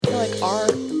our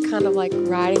kind of like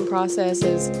writing process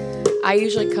is I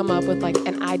usually come up with like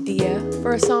an idea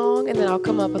for a song, and then I'll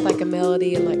come up with like a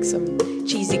melody and like some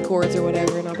cheesy chords or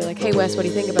whatever, and I'll be like, hey Wes, what do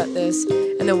you think about this?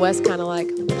 And then Wes kind of like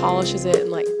polishes it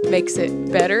and like makes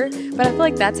it better. But I feel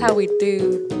like that's how we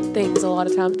do things a lot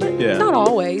of times, but not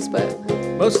always, but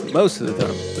most of the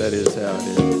time that is how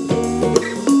it is.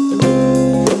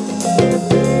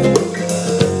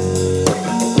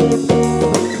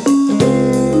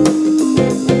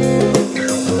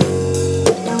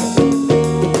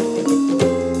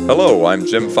 Hello, I'm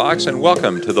Jim Fox, and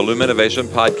welcome to the Luminovation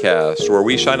Podcast, where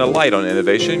we shine a light on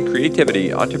innovation, creativity,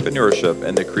 entrepreneurship,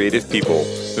 and the creative people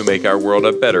who make our world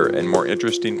a better and more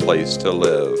interesting place to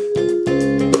live.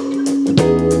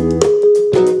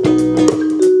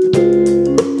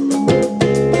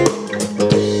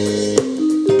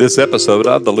 This episode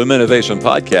of the Luminovation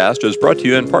Podcast is brought to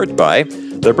you in part by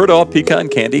the Berdahl Pecan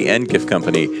Candy and Gift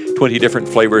Company. 20 different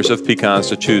flavors of pecans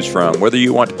to choose from. Whether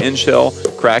you want in-shell,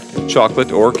 cracked,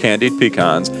 chocolate, or candied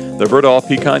pecans, the Berdahl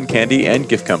Pecan Candy and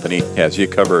Gift Company has you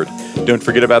covered. Don't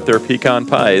forget about their pecan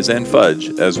pies and fudge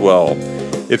as well.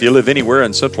 If you live anywhere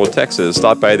in Central Texas,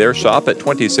 stop by their shop at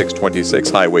 2626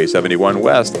 Highway 71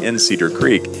 West in Cedar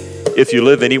Creek. If you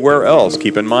live anywhere else,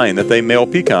 keep in mind that they mail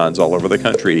pecans all over the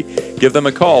country. Give them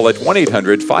a call at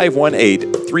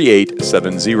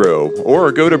 1-800-518-3870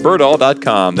 or go to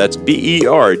berdahl.com. That's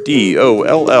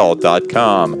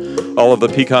BERDOLL.com. All of the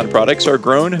pecan products are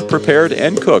grown, prepared,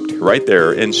 and cooked right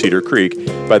there in Cedar Creek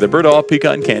by the Berdahl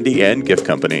Pecan Candy and Gift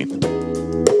Company.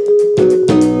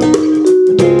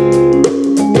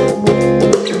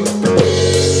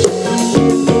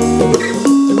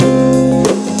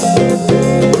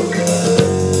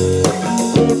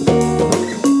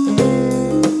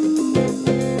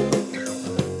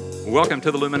 Welcome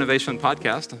to the Luminovation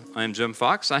Podcast. I'm Jim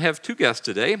Fox. I have two guests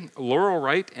today, Laurel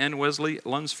Wright and Wesley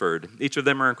Lunsford. Each of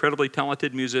them are incredibly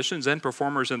talented musicians and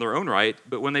performers in their own right,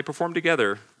 but when they perform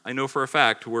together, I know for a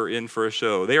fact we're in for a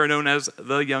show. They are known as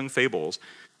the Young Fables.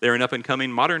 They're an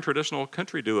up-and-coming modern traditional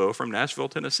country duo from Nashville,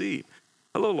 Tennessee.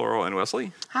 Hello, Laurel and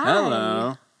Wesley. hi.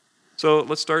 Hello. So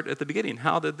let's start at the beginning.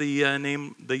 How did the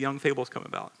name The Young Fables come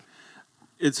about?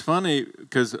 It's funny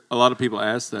because a lot of people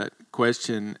ask that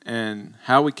question, and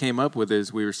how we came up with it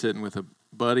is we were sitting with a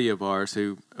buddy of ours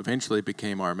who eventually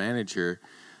became our manager,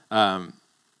 and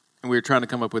we were trying to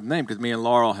come up with a name because me and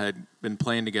Laurel had been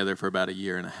playing together for about a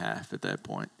year and a half at that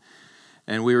point.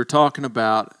 And we were talking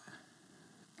about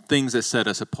things that set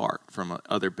us apart from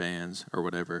other bands or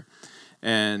whatever.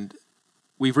 And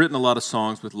we've written a lot of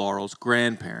songs with Laurel's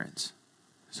grandparents.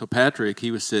 So Patrick, he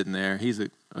was sitting there. He's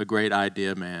a great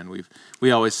idea man.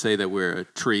 We always say that we're a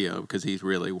trio because he's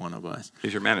really one of us.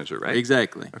 He's your manager, right?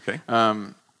 Exactly. Okay.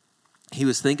 He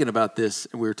was thinking about this,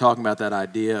 and we were talking about that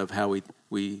idea of how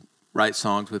we write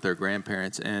songs with our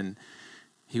grandparents, and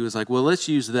he was like, well, let's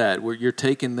use that, where you're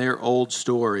taking their old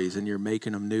stories and you're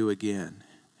making them new again.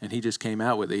 And he just came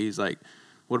out with it. He's like,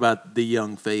 what about The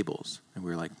Young Fables? And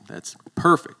we were like, that's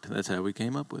perfect. That's how we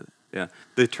came up with it. Yeah.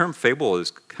 The term fable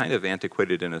is kind of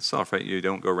antiquated in itself, right? You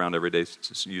don't go around every day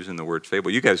using the word fable.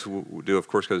 You guys do, of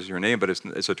course, because it's your name, but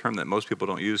it's a term that most people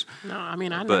don't use. No, I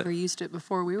mean, I never used it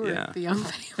before we were the Young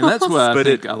Fables. And that's why I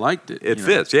think I liked it. It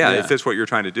fits, it fits what you're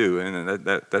trying to do, and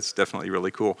that's definitely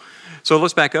really cool. So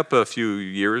let's back up a few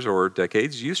years or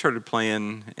decades. You started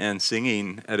playing and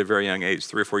singing at a very young age,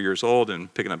 3 or 4 years old,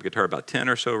 and picking up guitar about 10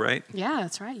 or so, right? Yeah,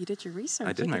 that's right. You did your research.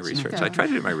 I did my research. I tried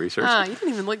to do my research. You didn't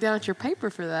even look down at your paper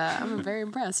for that. I'm very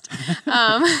impressed.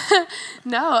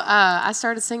 I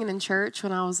started singing in church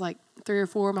when I was like 3 or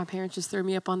 4. My parents just threw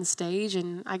me up on the stage,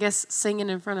 and I guess singing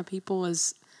in front of people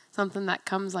is something that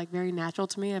comes like very natural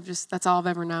to me. That's all I've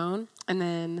ever known. And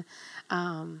then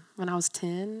when I was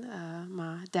 10,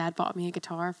 my dad bought me a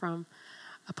guitar from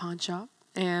a pawn shop,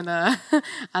 and I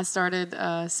started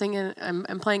singing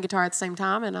and playing guitar at the same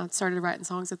time, and I started writing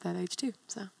songs at that age too.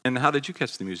 So. And how did you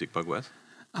catch the music bug, Wes?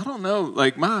 I don't know.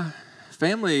 Like, my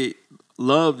family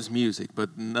loves music,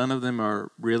 but none of them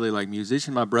are really like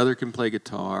musicians. My brother can play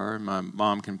guitar, and my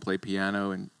mom can play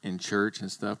piano in church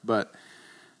and stuff, but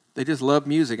they just love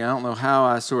music. I don't know how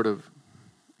I sort of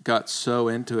got so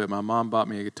into it. My mom bought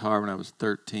me a guitar when I was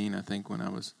 13, I think, when I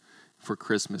was for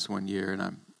Christmas one year,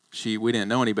 and we didn't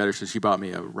know any better, so she bought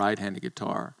me a right-handed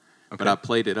guitar. Okay. But I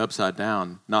played it upside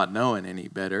down, not knowing any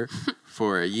better,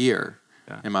 for a year.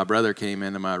 Yeah. And my brother came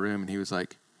into my room, and he was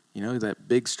like, you know, that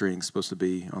big string's supposed to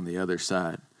be on the other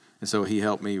side. And so he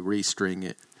helped me restring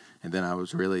it, and then I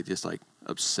was really just like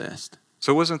obsessed.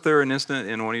 So wasn't there an incident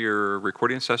in one of your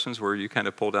recording sessions where you kind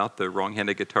of pulled out the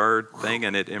wrong-handed guitar thing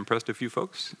and it impressed a few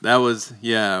folks? That was,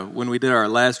 yeah. When we did our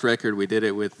last record, we did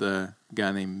it with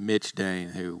guy named Mitch Dane,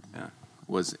 who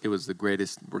was the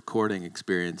greatest recording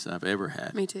experience I've ever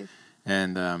had. Me too.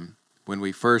 And when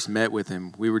we first met with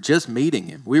him, we were just meeting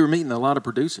him. We were meeting a lot of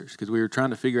producers because we were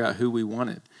trying to figure out who we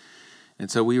wanted. And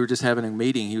so we were just having a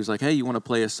meeting. He was like, hey, you want to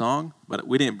play a song? But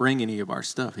we didn't bring any of our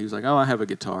stuff. He was like, oh, I have a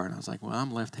guitar. And I was like, well,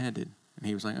 I'm left-handed. And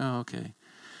he was like, oh, okay.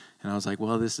 And I was like,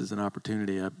 well, this is an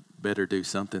opportunity. I better do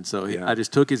something. So I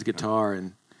just took his guitar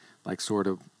and like sort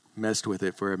of messed with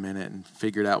it for a minute and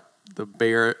figured out the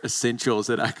bare essentials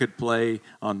that I could play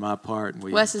on my part. And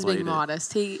Wes is being it.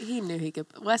 modest. He knew he could.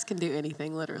 Wes can do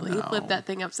anything, literally. No. He flipped that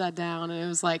thing upside down, and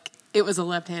it was a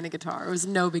left-handed guitar. It was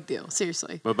no big deal,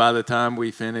 seriously. But by the time we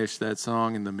finished that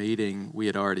song in the meeting, we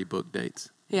had already booked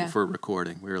dates for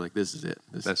recording. We were like, this is it.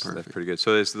 This is perfect. That's pretty good.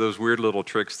 So it's those weird little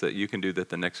tricks that you can do that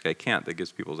the next guy can't that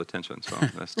gets people's attention. So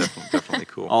that's definitely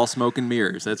cool. All smoke and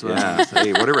mirrors. That's what I'm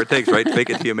saying. Hey, whatever it takes, right? Fake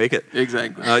it till you make it.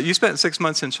 Exactly. You spent 6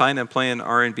 months in China playing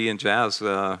R&B and jazz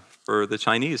for the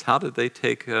Chinese. How did they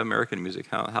take American music?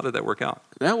 How did that work out?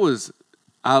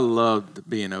 I loved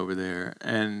being over there.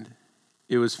 And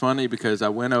it was funny because I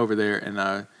went over there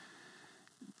and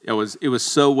it was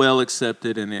so well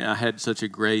accepted and I had such a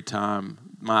great time.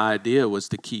 My idea was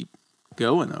to keep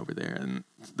going over there. And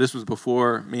this was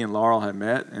before me and Laurel had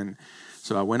met. And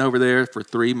so I went over there for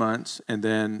 3 months, and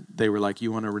then they were like,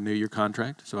 you want to renew your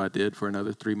contract? So I did for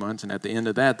another 3 months. And at the end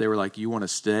of that, they were like, you want to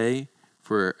stay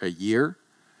for a year?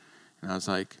 And I was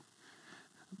like,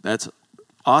 that's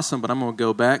awesome, but I'm going to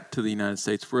go back to the United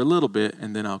States for a little bit,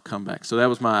 and then I'll come back. So that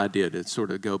was my idea, to sort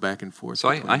of go back and forth. So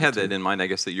I had that in mind, I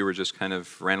guess, that you were just kind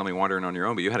of randomly wandering on your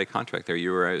own, but you had a contract there.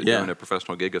 You were doing a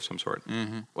professional gig of some sort.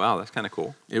 Mm-hmm. Wow, that's kind of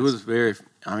cool. It was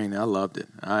I loved it.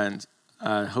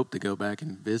 I hope to go back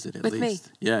and visit at with least.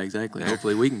 Me. Yeah, exactly.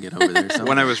 Hopefully we can get over there someday.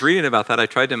 When I was reading about that, I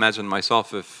tried to imagine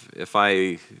myself if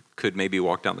I could maybe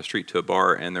walk down the street to a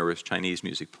bar and there was Chinese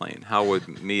music playing. How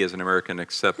would me as an American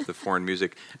accept the foreign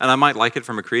music? And I might like it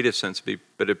from a creative sense, but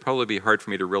it'd probably be hard for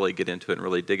me to really get into it and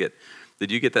really dig it. Did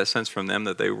you get that sense from them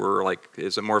that they were like,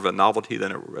 is it more of a novelty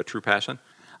than a true passion?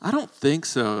 I don't think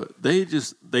so. They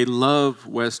love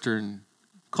Western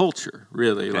culture,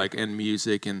 really, and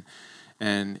music,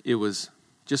 and it was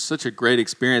just such a great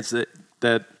experience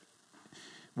that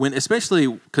when, especially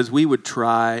because we would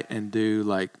try and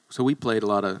do so we played a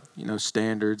lot of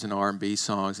standards and R&B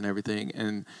songs and everything,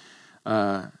 and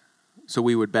so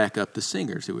we would back up the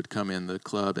singers who would come in the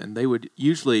club, and they would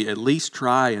usually at least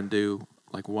try and do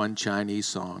one Chinese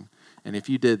song, and if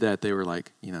you did that, they were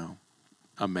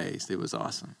amazed. It was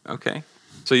awesome. Okay.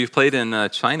 So you've played in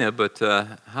China, but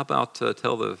how about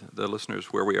tell the listeners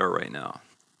where we are right now?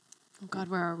 Oh God,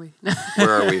 where are we? Where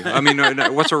are we? I mean,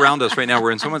 what's around us right now? We're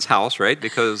in someone's house, right?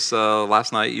 Because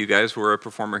last night you guys were a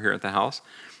performer here at the house,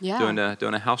 doing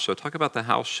a house show. Talk about the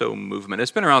house show movement.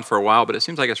 It's been around for a while, but it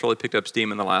seems like it's really picked up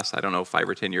steam in the last, 5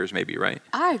 or 10 years maybe, right?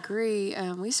 I agree.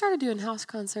 We started doing house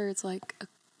concerts a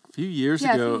few years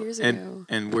ago.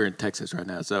 And we're in Texas right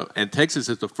now. And Texas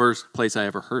is the first place I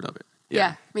ever heard of it.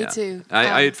 Yeah, me too.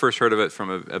 I had first heard of it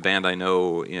from a band I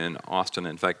know in Austin.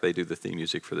 In fact, they do the theme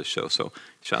music for this show, so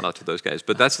shout out to those guys.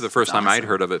 But that's the first time I'd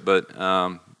heard of it. But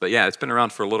yeah, it's been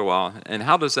around for a little while. And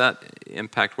how does that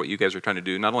impact what you guys are trying to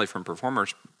do, not only from a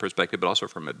performer's perspective, but also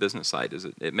from a business side?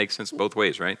 It makes sense both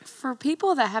ways, right? For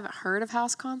people that haven't heard of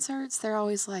house concerts, they're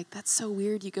always like, that's so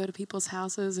weird. You go to people's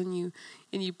houses and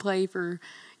you play for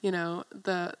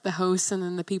the hosts and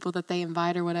then the people that they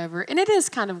invite or whatever. And it is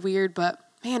kind of weird, but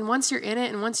man, once you're in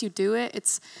it and once you do it,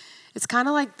 it's kind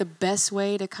of like the best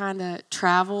way to kind of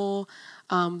travel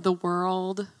the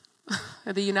world,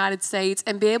 the United States,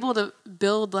 and be able to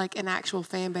build an actual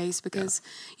fan base because,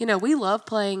 we love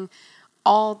playing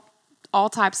all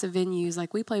types of venues.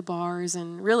 We play bars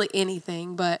and really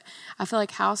anything, but I feel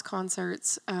like house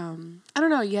concerts, I don't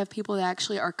know, you have people that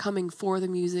actually are coming for the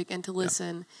music and to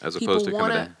listen. As opposed to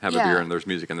coming to have a beer and there's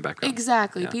music in the background.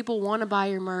 Exactly. Yeah. People want to buy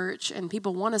your merch and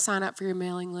people want to sign up for your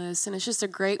mailing list, and it's just a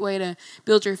great way to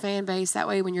build your fan base. That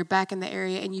way when you're back in the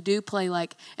area and you do play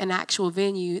an actual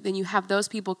venue, then you have those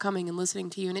people coming and listening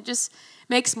to you, and it just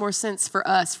makes more sense for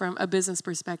us from a business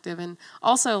perspective, and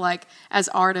also as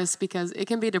artists, because it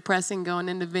can be depressing going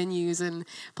into venues and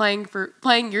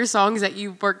playing your songs that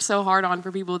you worked so hard on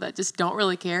for people that just don't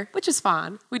really care, which is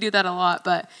fine. We do that a lot,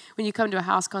 but when you come to a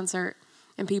house concert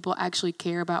and people actually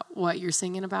care about what you're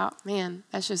singing about, man,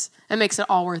 that makes it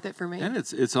all worth it for me. And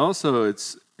it's also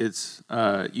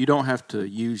you don't have to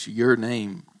use your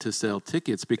name to sell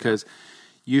tickets because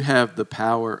you have the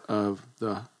power of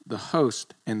the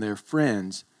host and their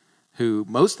friends, who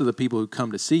most of the people who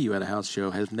come to see you at a house show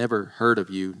have never heard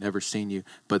of you, never seen you,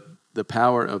 but the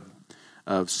power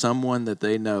of someone that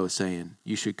they know saying,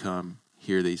 you should come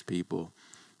hear these people.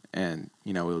 And,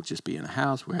 it'll just be in a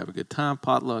house. We'll have a good time,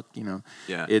 potluck,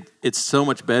 Yeah. It's so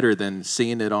much better than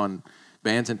seeing it on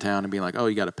Bands in Town and being like, oh,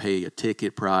 you got to pay a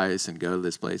ticket price and go to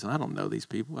this place. And I don't know these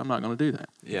people. I'm not going to do that.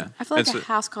 Yeah. I feel like a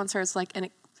house concert is like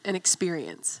an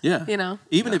experience. Yeah.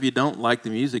 Even if you don't like the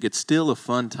music, it's still a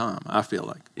fun time, I feel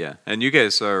like. Yeah, and you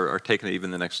guys are taking it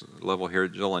even the next level here.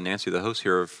 Joel and Nancy, the hosts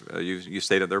here, you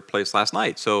stayed at their place last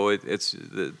night, so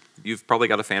you've probably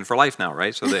got a fan for life now,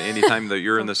 right? So that anytime that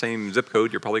you're in the same zip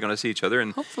code, you're probably going to see each other,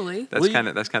 and hopefully that's kind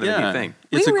of a neat thing.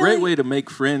 It's a great way to make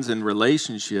friends and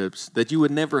relationships that you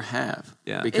would never have.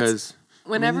 Yeah, because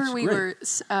whenever we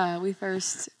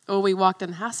walked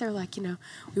in the house, they were like,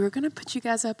 we were going to put you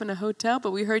guys up in a hotel,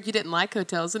 but we heard you didn't like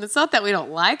hotels. And it's not that we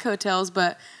don't like hotels,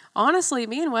 but honestly,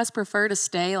 me and Wes prefer to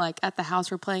stay like at the house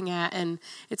we're playing at. And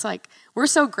it's like, we're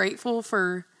so grateful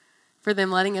for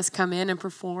them letting us come in and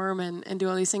perform and do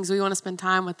all these things. We want to spend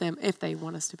time with them if they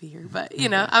want us to be here. But,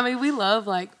 we love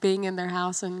like being in their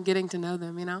house and getting to know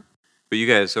them, But you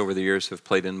guys, over the years, have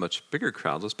played in much bigger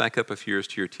crowds. Let's back up a few years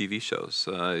to your TV shows.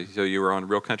 So you were on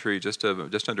Real Country just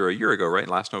under a year ago, right?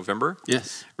 Last November?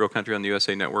 Yes. Real Country on the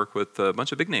USA Network with a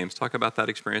bunch of big names. Talk about that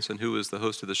experience and who was the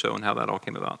host of the show and how that all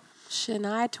came about.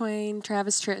 Shania Twain,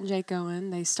 Travis Tritt, and Jake Owen.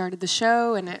 They started the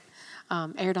show, and it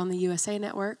aired on the USA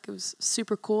Network. It was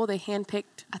super cool. They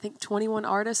handpicked, I think, 21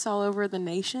 artists all over the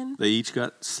nation. They each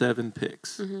got 7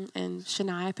 picks. Mm-hmm. And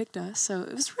Shania picked us. So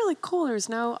it was really cool. There was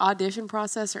no audition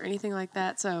process or anything like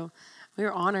that. So we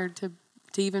were honored to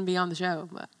even be on the show.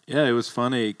 But. Yeah, it was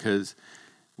funny because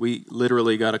we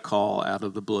literally got a call out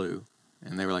of the blue.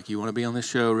 And they were like, you want to be on this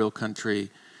show, Real Country?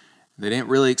 They didn't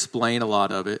really explain a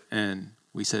lot of it. And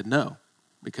we said no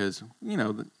because,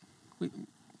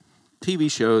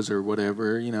 TV shows or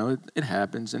whatever, it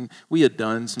happens. And we had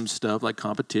done some stuff like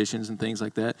competitions and things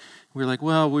like that. We were like,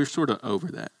 well, we're sort of over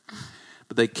that.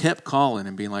 But they kept calling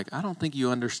and being like, I don't think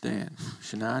you understand.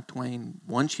 Shania Twain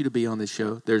wants you to be on this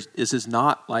show. This is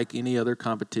not like any other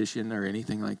competition or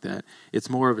anything like that. It's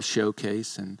more of a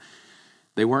showcase. And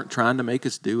they weren't trying to make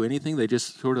us do anything. They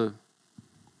just sort of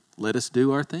let us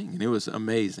do our thing. And it was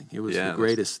amazing. It was the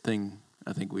greatest thing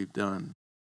I think we've done.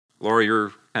 Laura,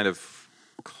 your kind of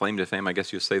claim to fame, I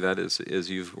guess you'd say that, is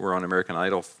you were on American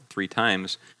Idol 3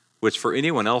 times, which for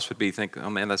anyone else would be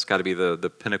oh man, that's got to be the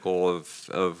pinnacle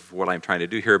of what I'm trying to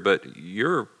do here. But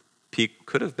your peak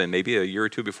could have been maybe a year or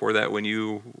 2 before that when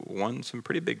you won some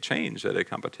pretty big change at a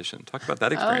competition. Talk about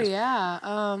that experience. Oh,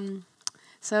 yeah.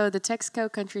 So the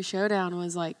Texaco Country Showdown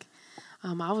was like,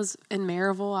 I was in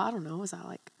Maryville. I don't know,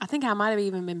 I think I might have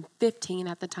even been 15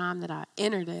 at the time that I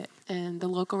entered it. And the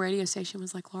local radio station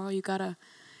was like, Laurel, you got to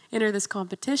enter this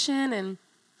competition.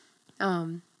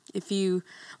 And if you,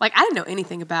 I didn't know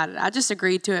anything about it. I just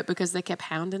agreed to it because they kept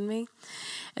hounding me.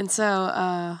 And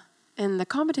so, and the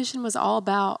competition was all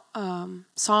about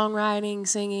songwriting,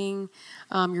 singing,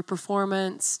 your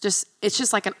performance. It's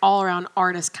just like an all-around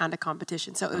artist kind of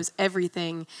competition. So it was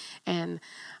everything. And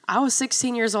I was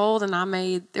 16 years old, and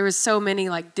there was so many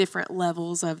different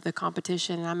levels of the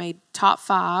competition, and I made top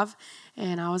 5.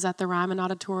 And I was at the Ryman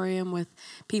Auditorium with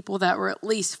people that were at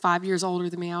least 5 years older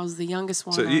than me. I was the youngest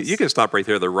one. So you can stop right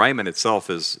there. The Ryman itself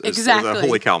is a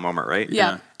holy cow moment, right?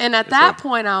 Yeah. And at that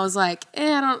point, I was like,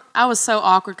 I was so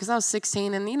awkward because I was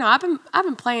 16, and I've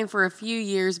been playing for a few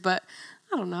years, but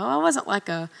I don't know.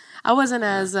 I wasn't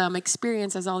as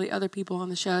experienced as all the other people on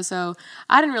the show, so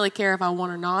I didn't really care if I won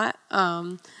or not.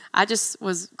 I just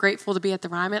was grateful to be at the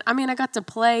Ryman. I mean, I got to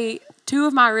play 2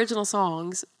 of my original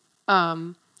songs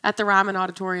at the Ryman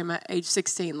Auditorium at age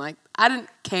 16. I didn't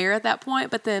care at that point,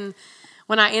 but then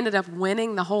when I ended up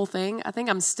winning the whole thing, I think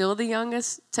I'm still the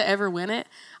youngest to ever win it.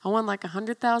 I won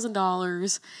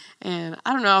 $100,000, and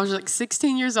I don't know, I was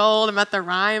 16 years old. I'm at the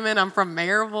Ryman. I'm from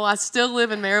Maryville. I still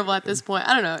live in Maryville at this point.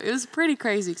 I don't know. It was a pretty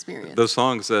crazy experience. Those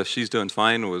songs, She's Doing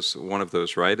Fine was one of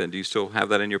those, right? And do you still have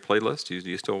that in your playlist? Do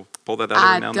you still pull that out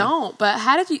every now and then? I don't, but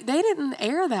how did you, they didn't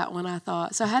air that one, I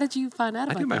thought. So how did you find out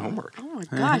about that? I do my homework. Oh my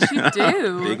gosh, you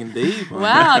do. Digging deep.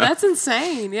 Wow, that's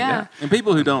insane. Yeah. And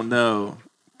people who don't know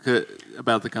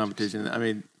about the competition, I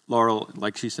mean, Laurel,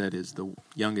 like she said, is the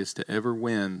youngest to ever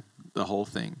win the whole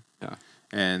thing. Yeah.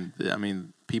 And, I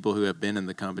mean, people who have been in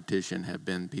the competition have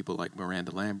been people like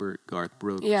Miranda Lambert, Garth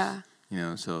Brooks. Yeah.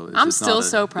 So I'm still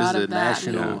so proud of that. This is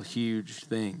a national, huge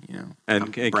thing,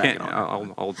 And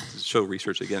I'll show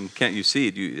research again. Can't You See?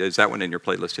 Is that one in your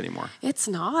playlist anymore? It's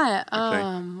not.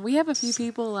 Okay. We have a few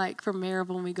people from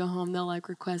Maryville when we go home. They'll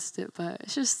request it, but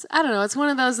it's just, I don't know. It's one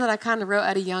of those that I kind of wrote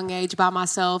at a young age by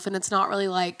myself, and it's not really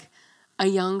a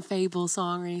young Fable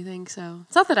song or anything. So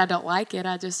it's not that I don't like it.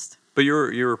 I just. But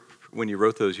you're when you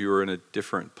wrote those, you were in a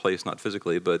different place, not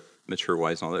physically, but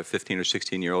mature-wise and all that, 15 or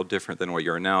 16-year-old, different than what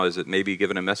you are now? Is it maybe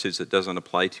given a message that doesn't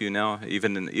apply to you now,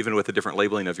 even with a different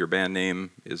labeling of your band name?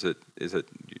 Is it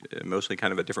mostly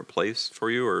kind of a different place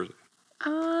for you, or?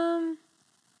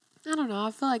 I don't know.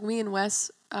 I feel like me and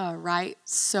Wes write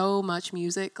so much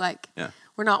music. Like, Yeah.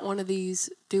 we're not one of these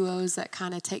duos that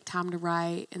kind of take time to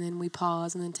write and then we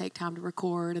pause and then take time to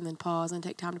record and then pause and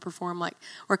take time to perform. Like,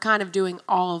 we're kind of doing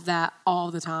all of that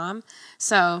all the time.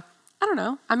 So, I don't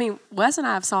know. I mean, Wes and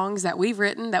I have songs that we've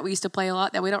written that we used to play a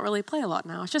lot that we don't really play a lot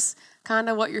now. It's just kind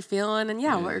of what you're feeling and,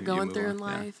 what you're you going move through on, in yeah.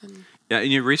 life. And Yeah,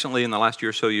 and you recently, in the last year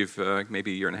or so, you've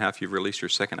maybe a year and a half, you've released your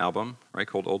second album, right,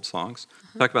 called Old Songs.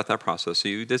 Talk about that process. So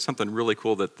you did something really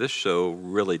cool that this show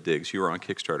really digs. You were on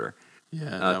Kickstarter. Yeah,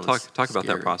 that was Talk about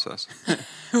that scary. process.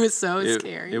 it was so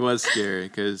scary. It was scary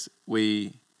because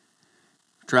we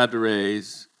tried to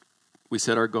raise. We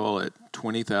set our goal at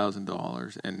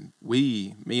 $20,000, and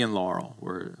me and Laurel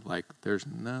were like, "There's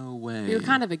no way." We were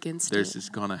kind of against This it. is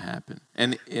gonna happen.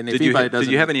 And if Did anybody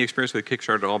doesn't, you have any experience with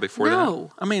Kickstarter at all before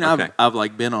No. I mean, Okay. I've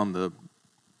like been on the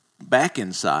back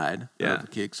end side Yeah. of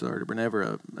Kickstarter, but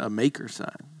never a maker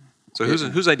side. that? So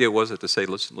whose idea was it to say,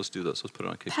 let's do this, let's put it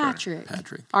on Kickstarter?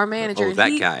 Patrick, our manager. Oh, and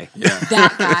that he- guy. Yeah.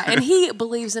 That guy. And he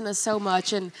believes in us so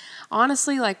much. And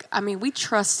honestly, like, I mean, we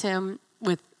trust him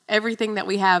with everything that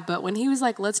we have. But when he was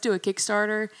like, let's do a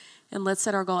Kickstarter and let's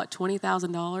set our goal at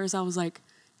 $20,000, I was like,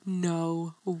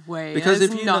 no way. Because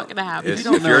That's if you not know- going to happen. If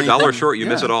don't you're a know dollar anything, short, you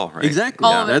miss yeah. it all, right? Exactly.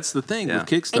 All of it. That's the thing Yeah. with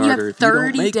Kickstarter. And you have if you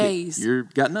 30 don't make days. it,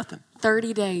 you've got nothing.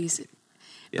 30 days.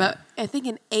 Yeah. But I think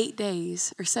in 8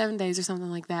 days or 7 days or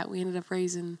something like that, we ended up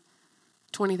raising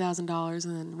 $20,000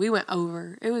 and then we went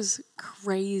over. It was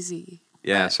crazy.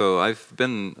 Yeah, But- so I've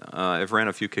ran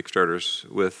a few Kickstarters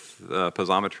with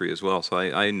Piezometry as well, so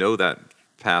I know that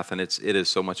path, and it is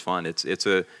so much fun. It's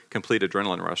a complete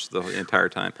adrenaline rush the entire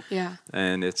time. Yeah.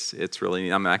 And it's really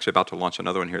neat. I'm actually about to launch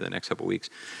another one here in the next couple of weeks,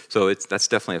 so that's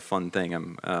definitely a fun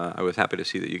thing. I was happy to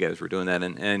see that you guys were doing that,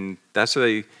 and that's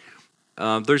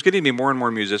there's getting to be more and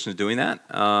more musicians doing that,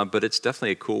 but it's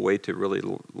definitely a cool way to really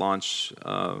launch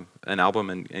an album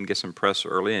and get some press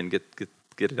early and get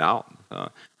it out.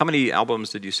 How many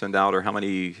albums did you send out, or how have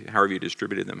you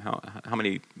distributed them? How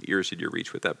many ears did you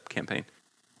reach with that campaign?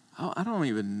 Oh, I don't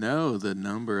even know the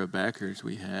number of backers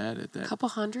we had at A that. couple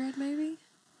hundred, maybe?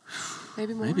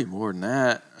 Maybe more? Maybe more than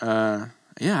that.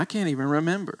 Yeah, I can't even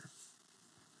remember.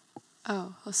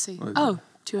 Oh, let's see. What is Oh,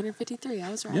 253. I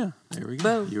was right. Yeah, there we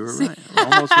go. Boom. You were See? right.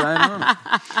 Almost right on it.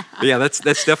 But yeah, that's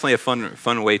definitely a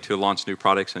fun way to launch new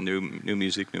products and new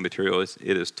music, new material.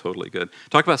 It is totally good.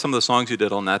 Talk about some of the songs you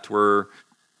did on that. What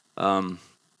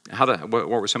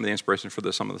were some of the inspirations for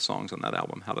some of the songs on that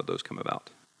album? How did those come about?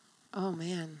 Oh,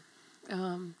 man.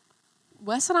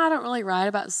 Wes and I don't really write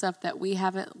about stuff that we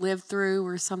haven't lived through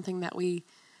or something that we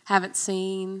haven't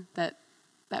seen that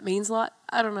means a lot.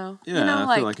 I don't know. Yeah, You know,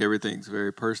 I feel like everything's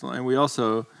very personal. And we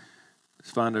also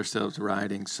find ourselves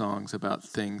writing songs about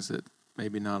things that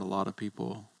maybe not a lot of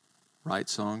people write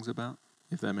songs about,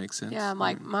 if that makes sense. Yeah,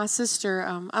 like my sister,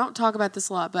 I don't talk about this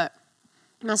a lot, but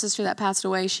my sister that passed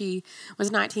away, she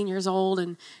was 19 years old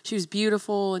and she was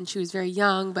beautiful and she was very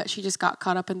young, but she just got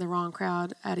caught up in the wrong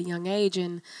crowd at a young age.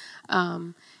 And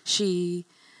she,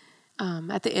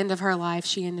 at the end of her life,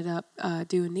 she ended up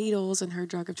doing needles, and her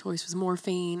drug of choice was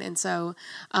morphine. And so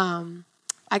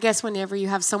I guess whenever you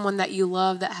have someone that you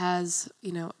love that has,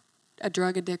 a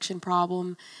drug addiction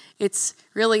problem, it's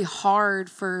really hard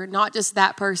for not just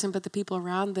that person, but the people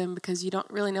around them, because you don't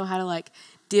really know how to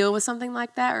deal with something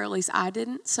like that, or at least I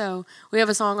didn't. So we have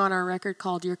a song on our record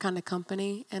called Your Kind of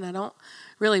Company, and I don't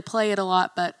really play it a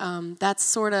lot, but that's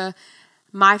sort of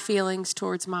my feelings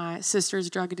towards my sister's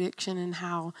drug addiction and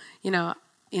how,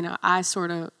 I sort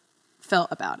of felt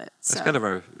about it. That's So. kind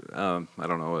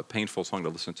of a painful song to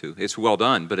listen to. It's well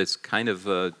done, but it's kind of,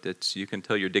 you can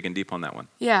tell you're digging deep on that one.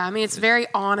 Yeah, I mean, it's very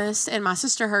honest, and my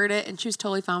sister heard it, and she was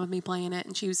totally fine with me playing it,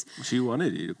 and she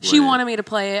wanted you to play She it. wanted me to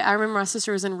play it. I remember my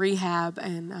sister was in rehab,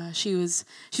 and she was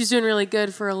doing really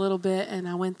good for a little bit, and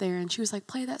I went there, and she was like,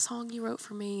 "Play that song you wrote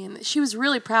for me," and she was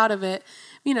really proud of it,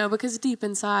 because deep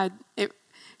inside,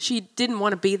 she didn't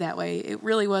want to be that way. It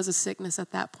really was a sickness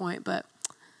at that point, but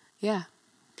yeah.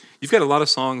 You've got a lot of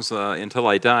songs, Until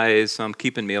I Die, some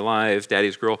Keeping Me Alive,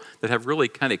 Daddy's Girl, that have really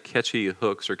kind of catchy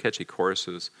hooks or catchy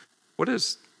choruses.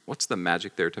 What's the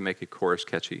magic there to make a chorus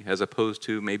catchy, as opposed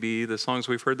to maybe the songs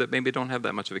we've heard that maybe don't have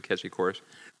that much of a catchy chorus?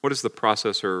 What is the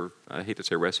process, or I hate to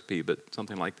say recipe, but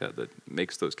something like that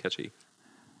makes those catchy?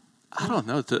 I don't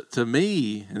know. To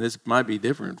me, and this might be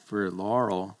different for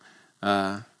Laurel,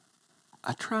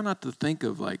 I try not to think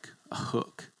of a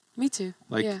hook. Me too.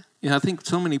 Yeah. I think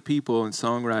so many people and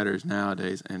songwriters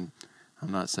nowadays, and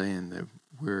I'm not saying that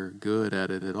we're good at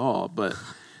it at all, but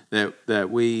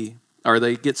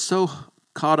they get so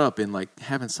caught up in like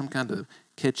having some kind of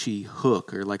catchy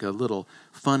hook or like a little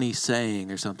funny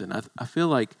saying or something. I feel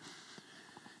like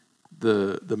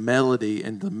the melody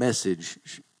and the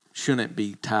message shouldn't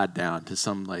be tied down to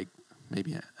some like,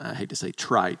 maybe I hate to say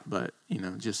trite, but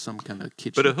just some kind of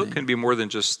kitschy But a hook thing. can be more than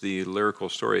just the lyrical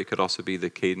story. It could also be the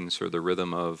cadence or the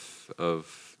rhythm of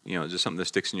just something that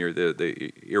sticks in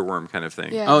the earworm kind of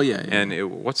thing. Yeah. Oh yeah. And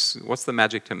what's the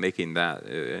magic to making that?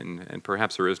 And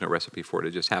perhaps there is no recipe for it.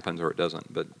 It just happens or it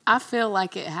doesn't. But I feel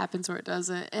like it happens or it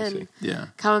doesn't. And Yeah.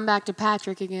 coming back to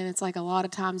Patrick again, it's like a lot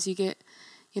of times you get,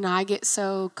 I get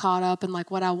so caught up in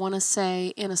like what I want to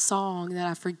say in a song that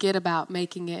I forget about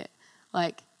making it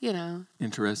like,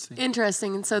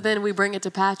 Interesting. And so then we bring it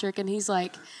to Patrick, and he's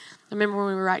like, I remember when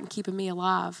we were writing "Keeping Me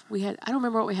Alive," I don't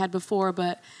remember what we had before,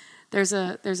 but there's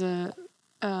a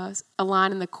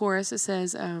line in the chorus that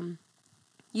says,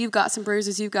 "You've got some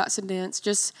bruises, you've got some dents.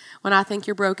 Just when I think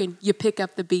you're broken, you pick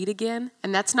up the beat again."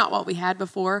 And that's not what we had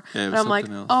before. Yeah, it but was I'm like,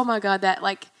 something else. oh my God, that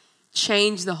like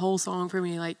changed the whole song for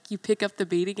me. Like you pick up the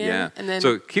beat again, yeah. and then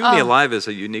So "Keeping Me Alive" is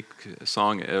a unique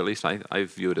song. At least I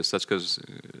view it as such, because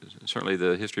certainly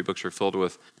the history books are filled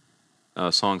with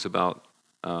songs about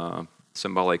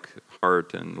symbolic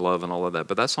heart and love and all of that.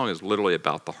 But that song is literally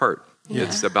about the heart. Yeah.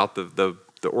 It's about the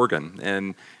organ,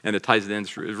 and it ties it in.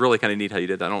 It's really kind of neat how you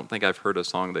did that. I don't think I've heard a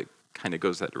song that kind of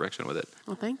goes that direction with it.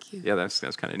 Well, thank you. Yeah, that's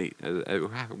kind of neat.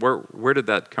 Where did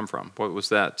that come from? What was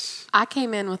that? I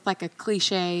came in with like a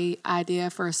cliche idea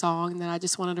for a song that I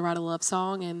just wanted to write a love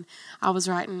song, and I was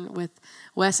writing with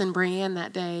Wes and Brianne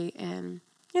that day, and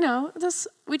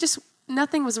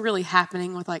nothing was really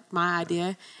happening with like my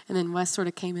idea, and then Wes sort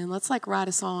of came in, let's like write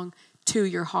a song to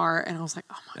your heart, and I was like,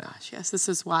 oh my gosh, yes, this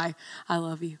is why I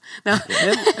love you. No.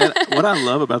 and what I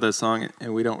love about that song,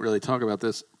 and we don't really talk about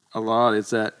this a lot,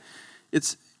 is that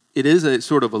it is a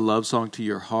sort of a love song to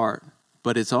your heart,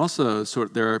 but it's also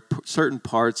there are certain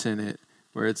parts in it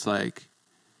where it's like,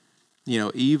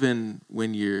 even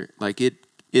when you're like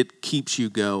it keeps you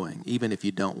going, even if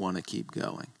you don't want to keep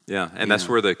going. Yeah, and that's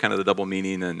where the kind of the double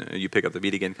meaning and you pick up the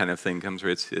beat again kind of thing comes.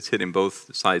 Where it's hitting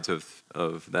both sides of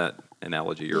that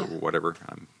analogy or whatever.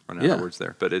 I'm running out of words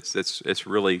there, but it's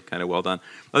really kind of well done.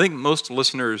 I think most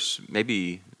listeners,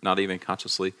 maybe not even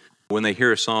consciously, when they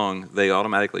hear a song, they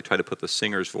automatically try to put the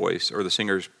singer's voice or the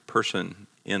singer's person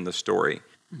in the story.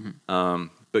 Mm-hmm.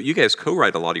 But you guys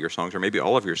co-write a lot of your songs, or maybe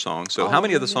all of your songs. So how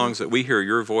many of the songs that we hear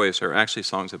your voice are actually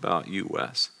songs about you,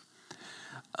 Wes?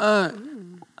 I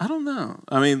don't know.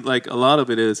 I mean, like a lot of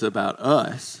it is about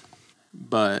us,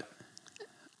 but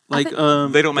like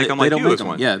they don't make them like you as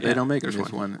one. Yeah, they don't make them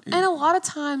as one. And a lot of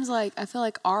times, like I feel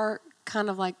like our kind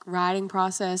of like writing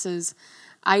process is,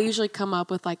 I usually come up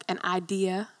with like an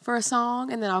idea for a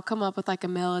song, and then I'll come up with like a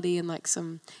melody and like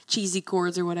some cheesy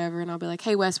chords or whatever, and I'll be like,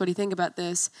 hey Wes, what do you think about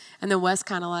this? And then Wes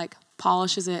kind of like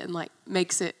polishes it and like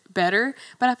makes it better.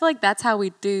 But I feel like that's how we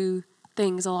do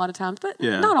things a lot of times, but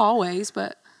not always,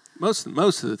 but most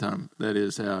of the time that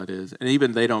is how it is. And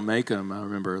even they don't make them. I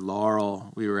remember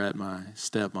Laurel, we were at my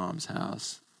stepmom's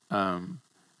house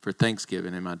for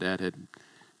Thanksgiving, and my dad had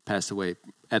passed away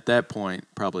at that point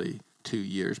probably 2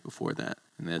 years before that.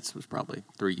 And that was probably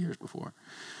 3 years before.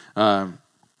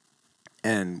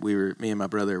 And me and my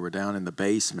brother were down in the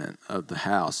basement of the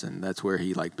house, and that's where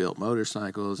he like built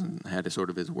motorcycles and had a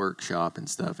sort of his workshop and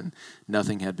stuff, and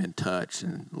nothing had been touched.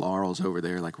 And Laurel's over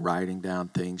there like writing down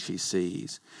things she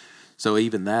sees. So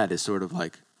even that is sort of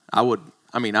like,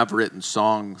 I've written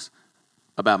songs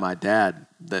about my dad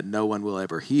that no one will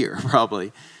ever hear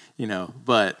probably,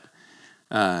 but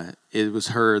it was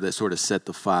her that sort of set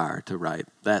the fire to write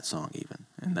that song even.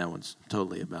 And that one's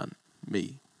totally about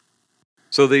me.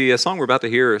 So the song we're about to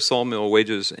hear is Sawmill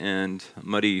Wages and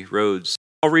Muddy Roads.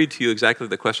 I'll read to you exactly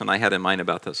the question I had in mind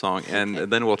about that song, and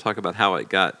then we'll talk about how it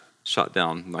got shot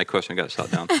down. My question got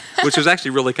shot down, which was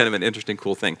actually really kind of an interesting,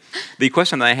 cool thing. The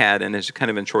question that I had, and it's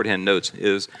kind of in shorthand notes,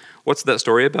 is what's that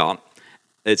story about?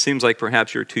 It seems like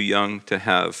perhaps you're too young to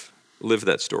have lived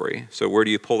that story. So where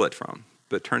do you pull that from?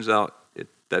 But it turns out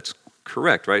that's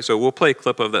correct, right? So we'll play a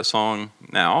clip of that song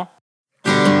now.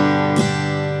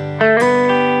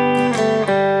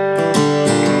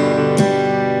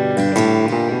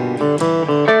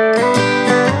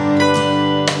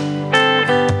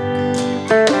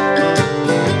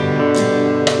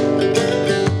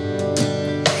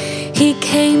 He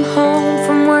came home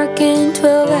from working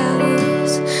 12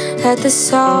 hours at the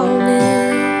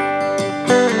sawmill.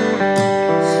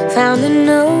 Found a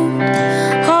note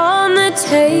on the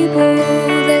table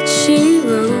that she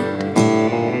wrote.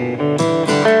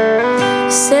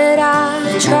 Said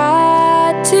I tried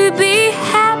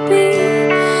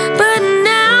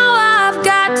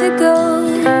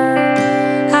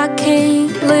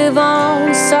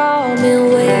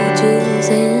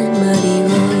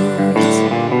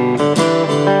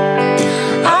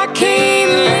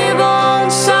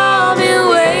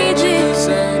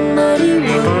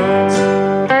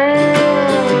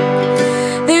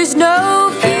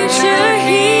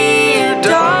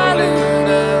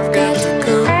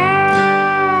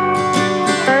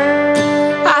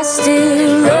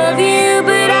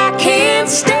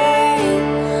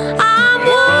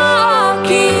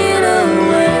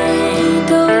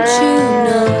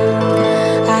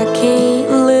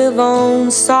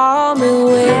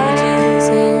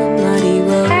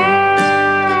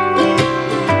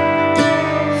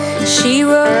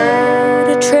rode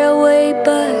a trailway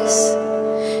bus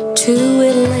to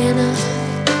Atlanta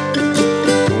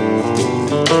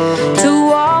to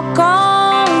walk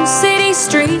on city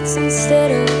streets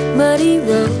instead of muddy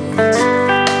roads.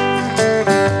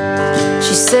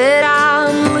 She said,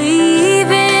 I'm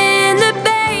leaving the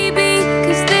baby,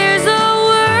 'cause there's a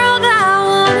world I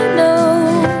wanna know,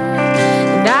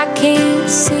 and I can't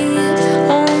see it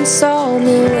on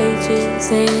sawmill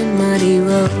wages and muddy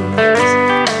roads.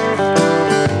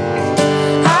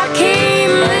 I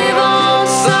can't live on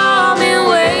sawmill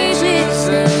wages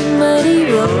and muddy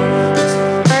roads.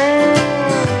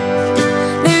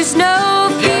 There's no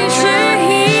future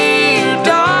here,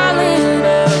 darling,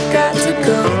 I've got to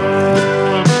go.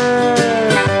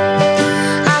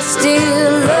 I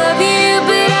still love you,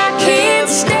 but I can't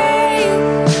stay.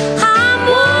 I'm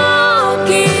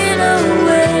walking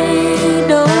away,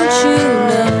 don't you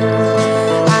know?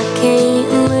 I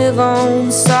can't live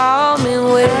on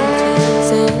sawmill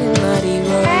wages and muddy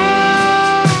roads.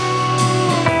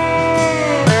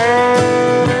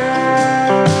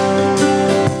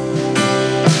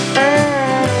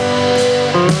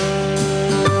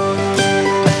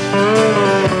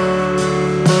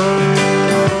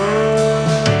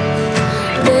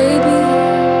 Baby,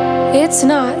 it's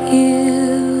not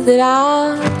you that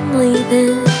I'm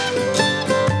leaving.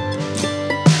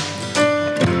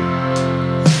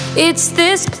 It's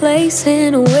this place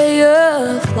and a way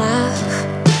of life.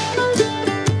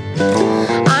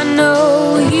 I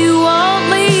know you won't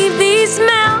leave these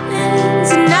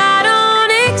mountains, and I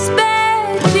don't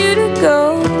expect you to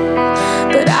go,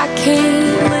 but I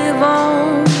can't live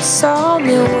on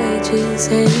sawmill wages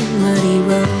and muddy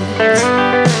roads.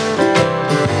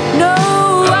 No,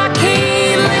 I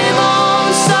can't live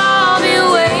on sawmill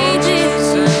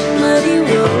wages and muddy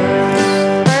roads.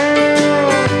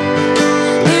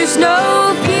 There's no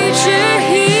future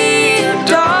here,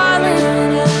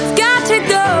 darling, I've got to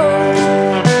go.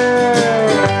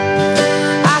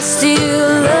 I still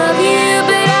love you,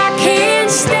 but I can't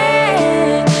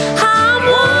stay. I'm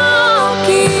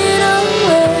walking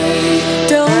away,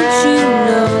 don't you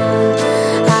know?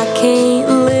 I can't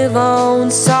live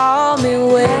on sawmill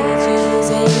wages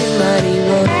and muddy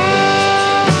roads.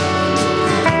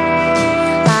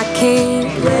 I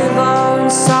can't live on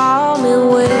sawmill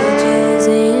wages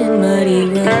and muddy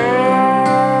roads.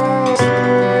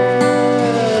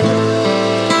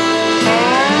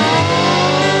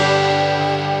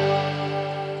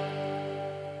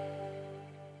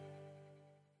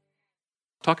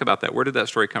 Talk about that. Where did that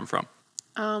story come from?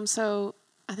 So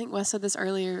I think Wes said this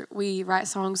earlier. We write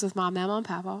songs with my mama and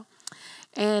papa.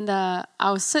 And I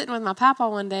was sitting with my papa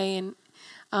one day, and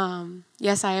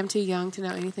yes, I am too young to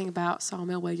know anything about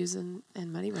sawmill wages and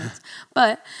muddy roads.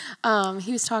 But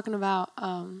he was talking about,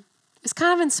 it's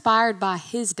kind of inspired by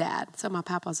his dad. So my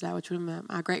papa's dad, which would have been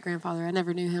my great-grandfather. I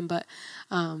never knew him, but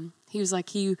he was like,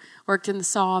 he worked in the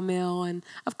sawmill. And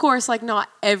of course, like, not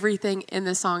everything in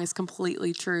this song is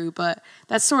completely true, but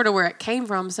that's sort of where it came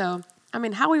from. So, I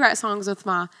mean, how we write songs with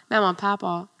my mama and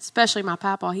papa, especially my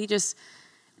papa, he just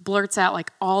blurts out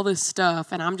like all this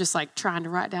stuff, and I'm just like trying to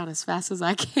write down as fast as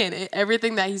I can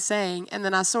everything that he's saying, and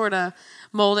then I sort of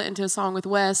mold it into a song with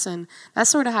Wes, and that's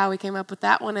sort of how we came up with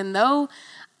that one. And though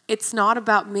it's not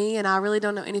about me, and I really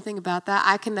don't know anything about that,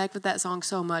 I connect with that song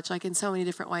so much, like in so many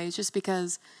different ways, just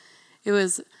because it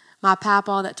was my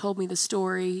papa that told me the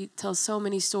story. He tells so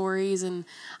many stories, and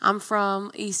I'm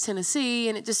from East Tennessee,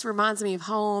 and it just reminds me of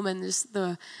home, and just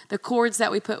the chords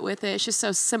that we put with it. It's just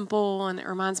so simple, and it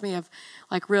reminds me of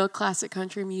like real classic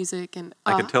country music. And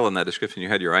I could tell in that description you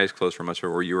had your eyes closed for much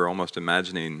of it, where you were almost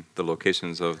imagining the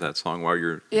locations of that song while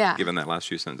you're giving that last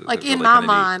few sentences. Like in my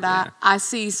mind, I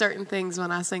see certain things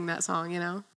when I sing that song, you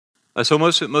know? So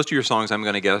most of your songs, I'm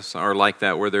going to guess, are like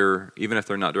that, where they're, even if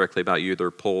they're not directly about you, they're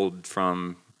pulled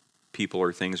from people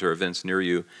or things or events near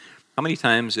you. How many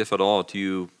times, if at all, do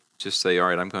you just say, all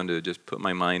right, I'm going to just put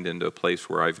my mind into a place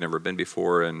where I've never been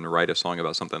before and write a song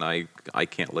about something I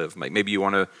can't live? Maybe you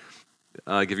want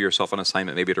to give yourself an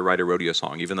assignment, maybe to write a rodeo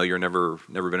song, even though you're never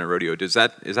been in rodeo. Is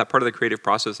that part of the creative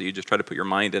process, that you just try to put your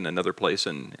mind in another place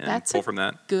and pull from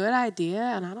that? Good idea,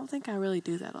 and I don't think I really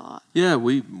do that a lot. Yeah,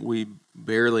 we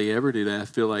barely ever do that. I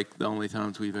feel like the only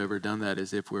times we've ever done that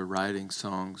is if we're writing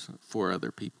songs for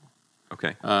other people.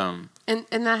 Okay. And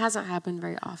that hasn't happened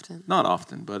very often. Not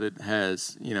often, but it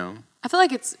has, you know. I feel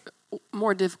like it's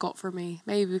more difficult for me,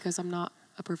 maybe because I'm not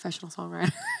a professional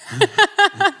songwriter.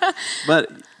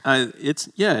 But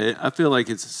I feel like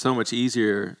it's so much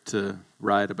easier to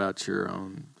write about your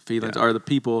own feelings or the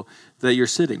people that you're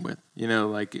sitting with. You know,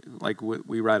 like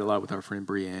we write a lot with our friend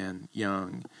Brianne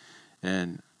Young,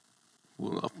 and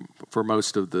well, for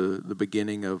most of the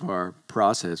beginning of our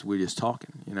process, we're just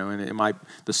talking, and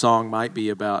the song might be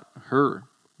about her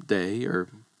day or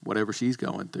whatever she's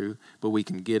going through, but we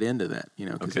can get into that,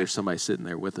 because there's somebody sitting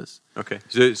there with us. Okay.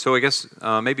 So I guess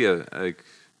maybe an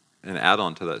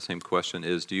add-on to that same question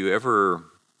is, do you ever,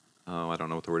 I don't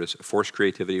know what the word is, force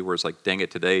creativity, where it's like, dang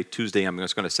it, today, Tuesday, I'm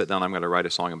just going to sit down, I'm going to write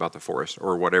a song about the forest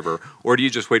or whatever, or do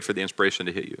you just wait for the inspiration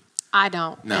to hit you? I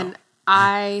don't. No. And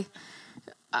I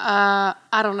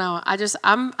don't know. I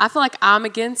feel like I'm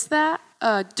against that.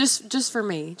 Just for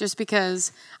me, just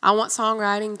because I want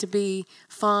songwriting to be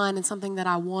fun and something that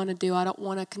I want to do. I don't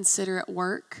want to consider it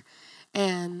work.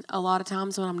 And a lot of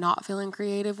times when I'm not feeling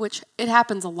creative, which it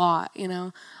happens a lot, I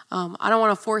don't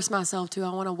want to force myself to. I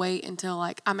want to wait until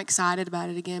like I'm excited about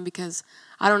it again, because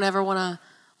I don't ever want to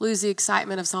lose the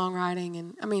excitement of songwriting.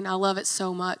 And I mean, I love it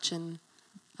so much, and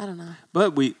I don't know.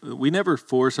 But we never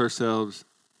force ourselves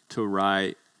to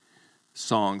write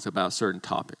songs about certain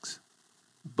topics.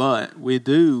 But we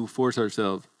do force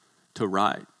ourselves to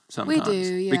write sometimes. We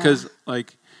do, yeah. Because,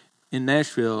 like, in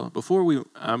Nashville, before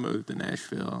I moved to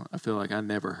Nashville, I feel like I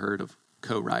never heard of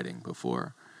co-writing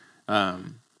before.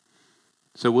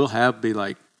 So we'll be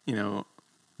like,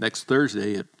 next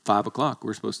Thursday at 5 o'clock,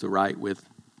 we're supposed to write with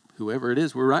whoever it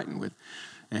is we're writing with.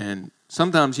 And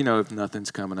sometimes, if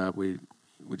nothing's coming up, we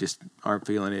just aren't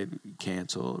feeling it,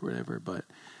 cancel or whatever. But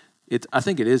I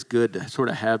think it is good to sort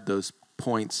of have those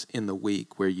points in the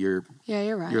week where you're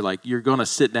right. You're like, you're going to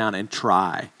sit down and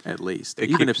try at least,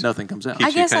 even if nothing comes out. I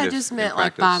guess I just meant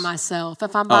like by myself.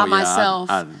 If I'm by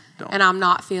myself I don't. and I'm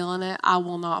not feeling it, I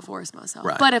will not force myself.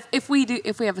 Right. But if we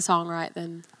have a song right,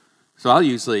 then. So I'll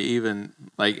usually even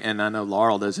and I know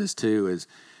Laurel does this too, is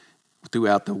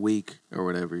throughout the week or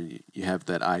whatever, you have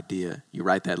that idea, you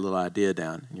write that little idea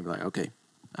down, and you're like, okay,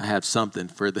 I have something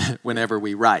for whenever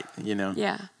we write,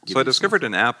 Yeah. So I discovered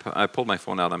an app. I pulled my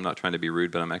phone out. I'm not trying to be rude,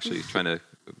 but I'm actually trying to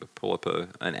pull up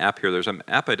an app here. There's an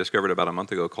app I discovered about a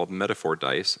month ago called Metaphor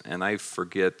Dice, and I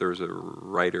forget there's a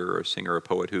writer or a singer or a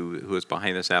poet who is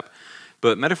behind this app.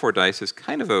 But Metaphor Dice is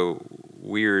kind of a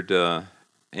weird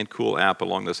and cool app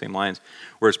along the same lines,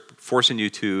 where it's forcing you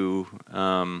to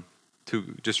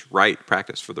just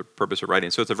practice for the purpose of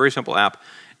writing. So it's a very simple app,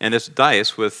 and it's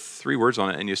dice with 3 words on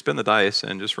it, and you spin the dice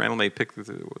and just randomly pick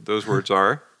those words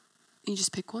are. You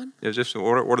just pick one? Yeah, just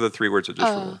what are the 3 words that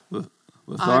just roll?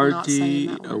 Lethargy,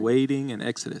 awaiting, and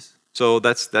exodus. So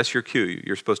that's your cue.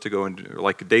 You're supposed to go and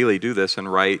like daily do this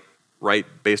and write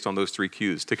based on those 3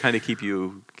 cues to kind of keep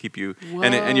you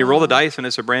and you roll the dice, and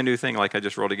it's a brand new thing. Like I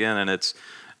just rolled again, and it's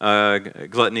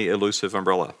gluttony, elusive,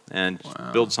 umbrella, and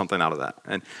build something out of that.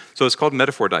 And so it's called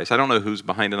Metaphor Dice. I don't know who's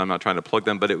behind it. I'm not trying to plug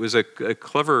them, but it was a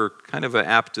clever kind of an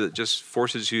app that just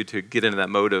forces you to get into that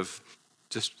mode of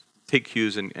just take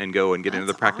cues and go and get into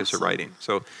the practice of writing.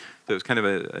 So it was kind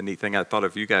of a neat thing. I thought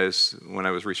of you guys when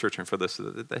I was researching for this,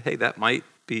 that hey, that might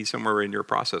be somewhere in your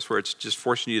process where it's just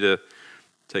forcing you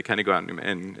to kind of go out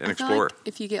and explore. Like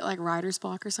if you get like writer's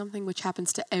block or something, which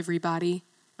happens to everybody,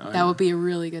 that would be a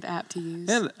really good app to use.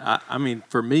 And I mean,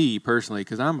 for me personally,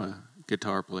 because I'm a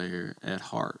guitar player at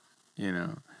heart, so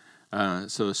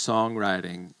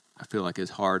songwriting I feel like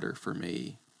is harder for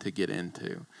me to get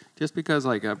into, just because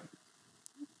like I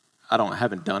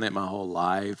haven't done it my whole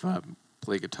life. I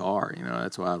play guitar,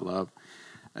 that's what I love.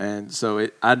 And so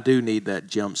I do need that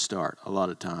jump start a lot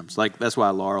of times. Like that's why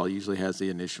Laurel usually has the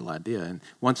initial idea. And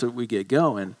once we get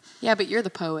going. Yeah, but you're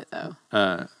the poet though.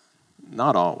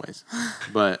 Not always.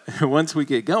 But once we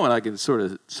get going, I can sort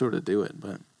of do it.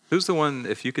 But who's the one,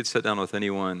 if you could sit down with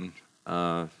anyone,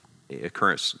 a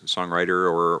current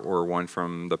songwriter or one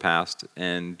from the past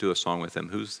and do a song with them,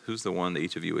 who's the one that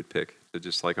each of you would pick? So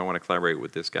just like I want to collaborate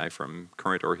with this guy from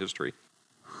current or history.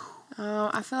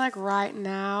 I feel like right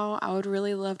now I would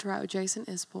really love to write with Jason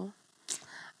Isbell.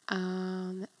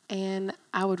 And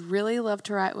I would really love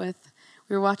to write with,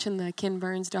 we were watching the Ken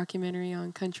Burns documentary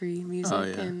on country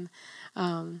music. And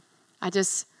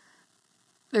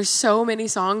there's so many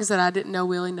songs that I didn't know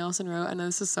Willie Nelson wrote. I know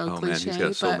this is so cliche, man, he's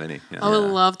got so many. Yeah. I would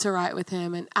love to write with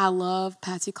him. And I love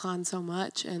Patsy Cline so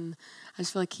much. And I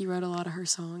just feel like he wrote a lot of her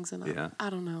songs. And I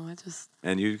don't know.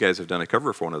 And you guys have done a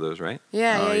cover for one of those, right?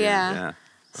 Yeah.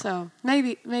 So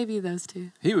maybe those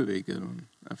 2. He would be a good one,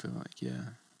 I feel like,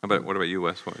 yeah. What about you,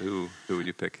 Wes? Who would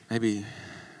you pick? Maybe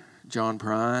John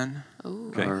Prine. Oh,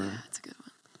 that's a good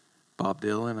one. Bob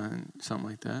Dylan and something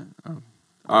like that.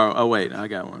 Oh, wait, I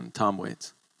got one. Tom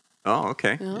Waits. Oh,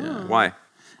 okay. Oh. Yeah. Why?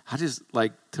 I just,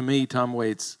 to me, Tom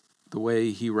Waits, the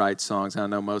way he writes songs, I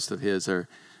know most of his are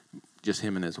just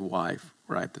him and his wife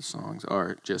write the songs,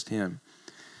 or just him.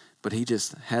 But he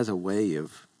just has a way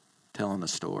of telling a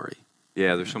story.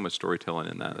 Yeah, there's so much storytelling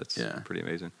in that. That's Yeah. pretty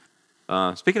amazing.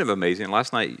 Speaking of amazing,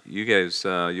 last night you guys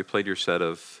you played your set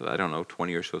of, I don't know,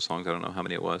 20 or so songs. I don't know how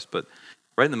many it was, but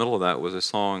right in the middle of that was a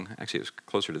song. Actually, it was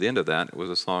closer to the end of that. It was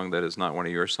a song that is not one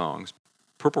of your songs.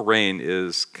 Purple Rain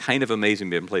is kind of amazing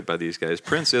being played by these guys.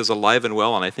 Prince is alive and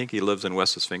well, and I think he lives in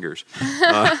Wes's fingers.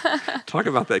 Talk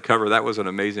about that cover. That was an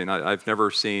amazing. I've never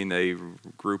seen a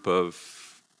group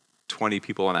of 20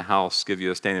 people in a house give you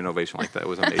a standing ovation like that. It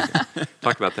was amazing.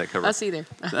 Talk about that cover. Us either.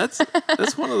 That's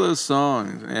one of those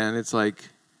songs, and it's like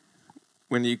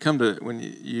when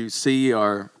you see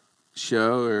our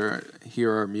show or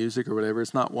hear our music or whatever,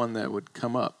 it's not one that would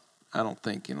come up, I don't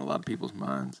think, in a lot of people's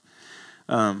minds.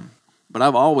 But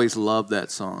I've always loved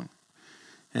that song.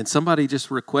 And somebody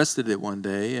just requested it one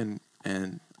day, and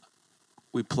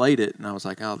we played it, and I was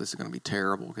like, oh, this is going to be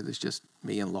terrible because it's just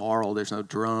me and Laurel. There's no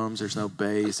drums, there's no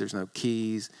bass, there's no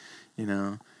keys,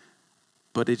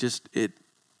 But it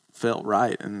felt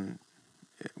right, and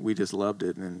we just loved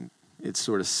it, and it's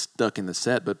sort of stuck in the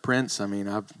set. But Prince,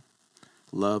 I've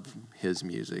loved his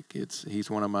music. He's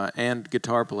one of my, and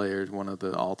guitar player, one of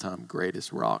the all-time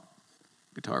greatest rock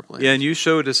guitar players. Yeah, and you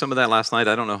showed us some of that last night.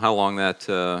 I don't know how long that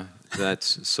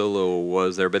solo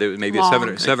was there, but it was maybe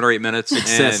Long. 7 or 8 minutes.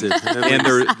 Excessive.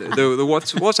 And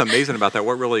what's amazing about that,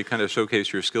 what really kind of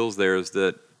showcased your skills there is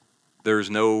that there's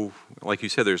no, like you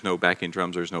said, there's no backing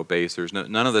drums, there's no bass, there's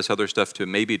none of this other stuff to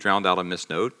maybe drown out a missed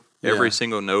note. Every Yeah.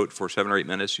 single note for 7 or 8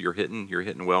 minutes, you're hitting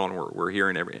well, and we're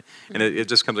hearing every, and it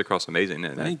just comes across amazing.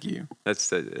 And Thank you.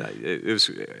 That's it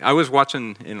was. I was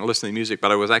watching and listening to music,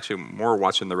 but I was actually more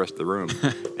watching the rest of the room,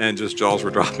 and just jaws were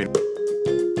dropping.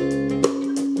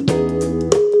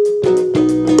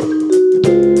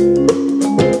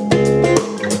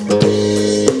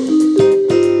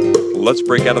 Let's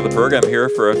break out of the program here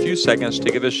for a few seconds to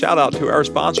give a shout out to our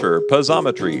sponsor,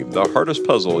 Puzzometry, the hardest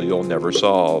puzzle you'll never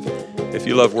solve. If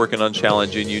you love working on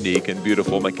challenging, unique, and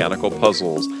beautiful mechanical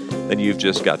puzzles, then you've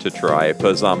just got to try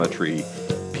Puzzometry.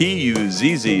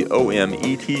 Puzzometry,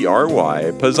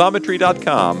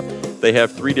 Puzzometry.com. They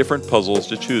have 3 different puzzles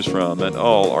to choose from, and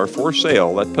all are for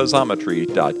sale at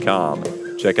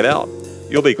Puzzometry.com. Check it out.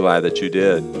 You'll be glad that you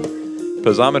did.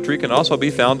 Puzzometry can also be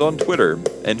found on Twitter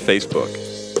and Facebook.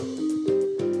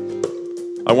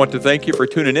 I want to thank you for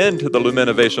tuning in to the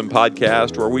Luminovation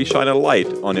Podcast, where we shine a light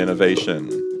on innovation.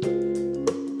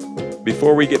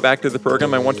 Before we get back to the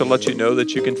program, I want to let you know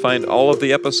that you can find all of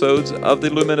the episodes of the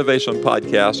Luminovation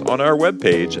Podcast on our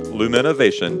webpage,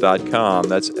 Luminovation.com.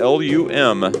 That's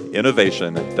L-U-M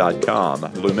innovation.com,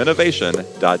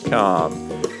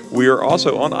 Luminovation.com. We are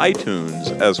also on iTunes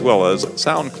as well as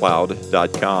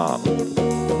SoundCloud.com.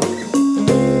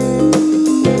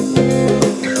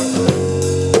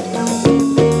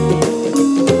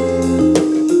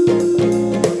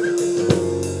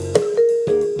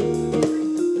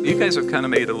 You guys have kind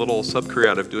of made a little sub-career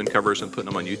out of doing covers and putting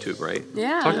them on YouTube, right?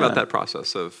 Yeah. Talk about that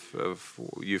process of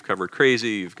you've covered Crazy,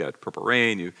 you've got Purple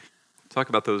Rain, you talk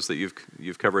about those that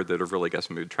you've covered that have really got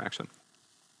some good traction.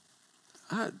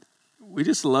 We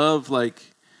just love,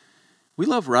 we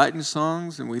love writing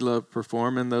songs and we love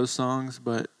performing those songs,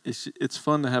 but it's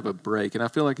fun to have a break. And I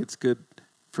feel like it's good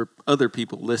for other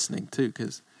people listening too,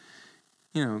 because,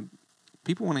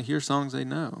 people want to hear songs they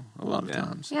know a lot of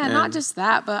times. Yeah, not just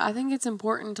that, but I think it's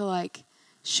important to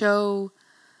show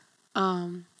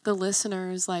the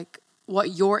listeners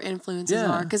what your influences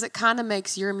are, because it kind of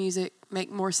makes your music make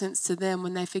more sense to them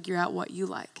when they figure out what you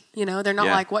like. They're not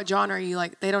like, what genre are you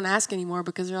like? They don't ask anymore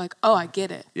because they're like, oh, I get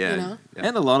it. Yeah.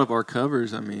 And a lot of our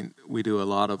covers, we do a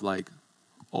lot of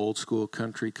old school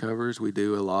country covers. We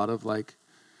do a lot of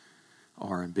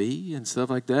R&B and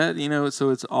stuff like that, so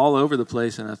it's all over the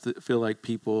place, and I feel like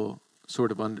people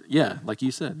sort of, like you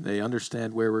said, they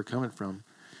understand where we're coming from,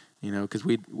 because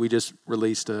we just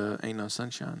released Ain't No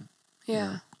Sunshine.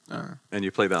 Yeah. And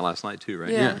you played that last night too, right?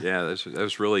 Yeah. Yeah, that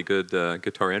was really good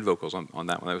guitar and vocals on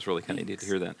that one. That was really kind of neat to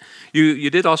hear that.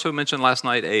 You did also mention last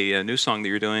night a new song that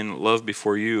you're doing, Love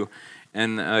Before You,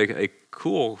 and a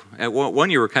cool,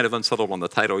 one you were kind of unsettled on the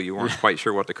title. You weren't quite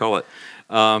sure what to call it.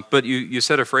 But you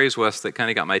said a phrase, Wes, that kind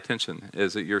of got my attention,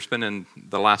 is that you're spending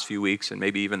the last few weeks and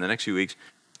maybe even the next few weeks,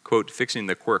 quote, fixing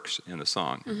the quirks in the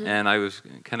song. Mm-hmm. And I was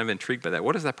kind of intrigued by that.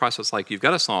 What is that process like? You've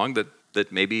got a song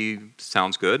that maybe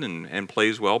sounds good and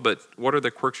plays well, but what are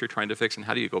the quirks you're trying to fix, and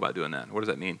how do you go about doing that? What does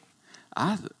that mean?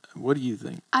 What do you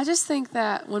think? I just think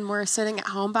that when we're sitting at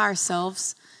home by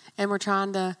ourselves and we're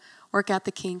trying to work out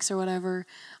the kinks or whatever,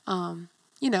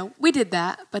 we did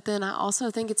that. But then I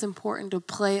also think it's important to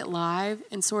play it live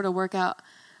and sort of work out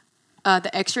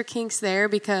the extra kinks there,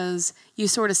 because you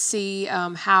sort of see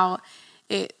how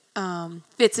it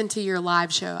fits into your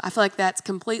live show. I feel like that's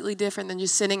completely different than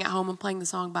just sitting at home and playing the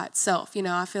song by itself.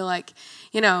 I feel like,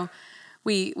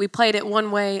 we played it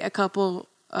one way a couple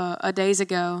days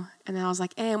ago, and then I was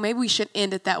like, maybe we should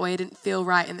end it that way. It didn't feel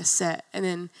right in the set. And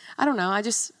then, I don't know,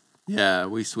 Yeah,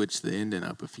 we switched the ending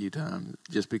up a few times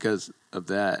just because of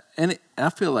that. And I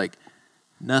feel like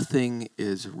nothing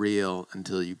is real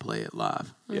until you play it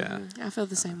live. Yeah. I feel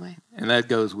the same way. And that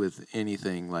goes with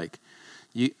anything like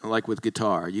with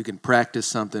guitar. You can practice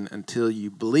something until you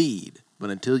bleed, but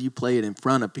until you play it in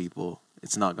front of people,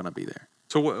 it's not going to be there.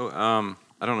 So,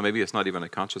 I don't know, maybe it's not even a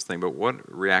conscious thing, but what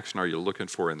reaction are you looking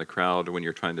for in the crowd when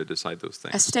you're trying to decide those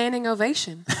things? A standing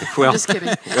ovation. Well, I'm just kidding.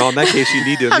 Well, in that case, you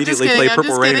need to I'm just immediately play kidding, I'm Purple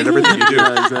just Rain and kidding. everything you do.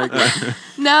 Yeah, exactly.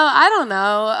 No, I don't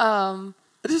know.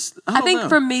 I I think know.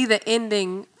 for me, the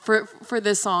ending for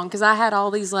this song, because I had all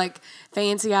these like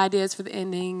fancy ideas for the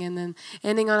ending, and then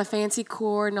ending on a fancy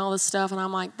chord and all this stuff, and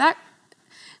I'm like,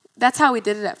 that's how we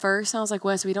did it at first. And I was like,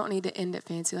 Wes, we don't need to end it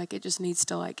fancy. Like, it just needs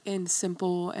to like end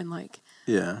simple and like,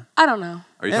 Yeah. I don't know.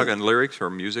 Are you talking lyrics or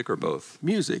music or both?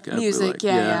 Music. I feel Music, like.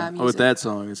 yeah, With music. that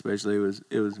song especially,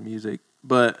 it was music.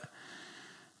 But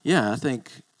yeah, I think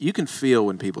you can feel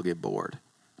when people get bored,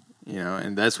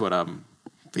 and that's what I'm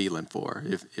feeling for.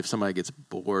 If somebody gets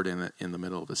bored in the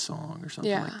middle of a song or something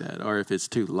Yeah. like that, or if it's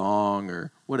too long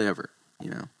or whatever,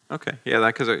 Okay, yeah,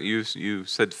 because you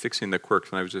said fixing the quirks,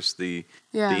 and I was just the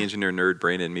engineer nerd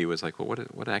brain in me was like, well,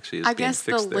 what actually is I being guess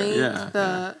the fixed there? length,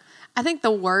 Yeah. I think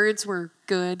the words were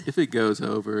good. If it goes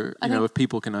over, I think- if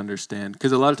people can understand,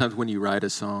 because a lot of times when you write a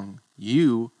song,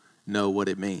 you know what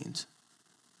it means,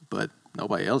 but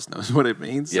nobody else knows what it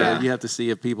means. Yeah. So you have to see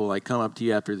if people like come up to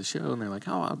you after the show and they're like,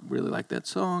 "Oh, I really like that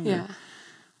song." Yeah.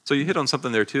 So you hit on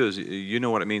something there too, is you know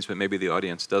what it means, but maybe the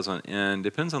audience doesn't, and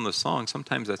depends on the song.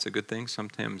 Sometimes that's a good thing,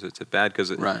 sometimes it's a bad,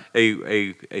 because Right.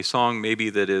 a song maybe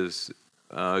that is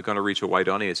going to reach a wide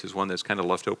audience is one that's kind of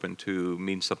left open to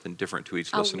mean something different to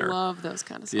each listener. I love those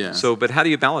kind of songs. Yeah. So, but how do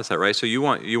you balance that, right? So you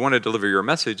want to deliver your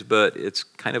message, but it's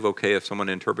kind of okay if someone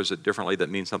interprets it differently that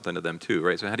means something to them too,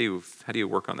 right? So how do you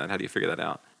work on that? How do you figure that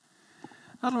out?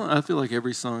 I don't know. I feel like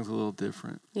every song's a little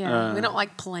different. Yeah, we don't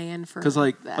like plan for Because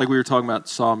like that. we were talking about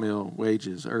Sawmill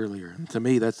Wages earlier. And to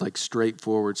me, that's like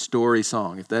straightforward story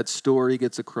song. If that story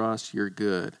gets across, you're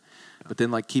good. But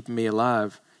then like Keeping Me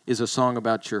Alive is a song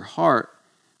about your heart,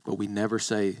 but we never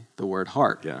say the word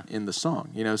heart in the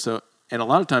song. So and a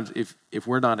lot of times if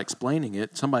we're not explaining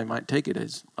it, somebody might take it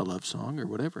as a love song or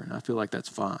whatever. And I feel like that's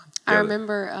fine. I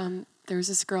remember there was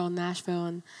this girl in Nashville,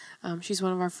 and she's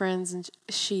one of our friends, and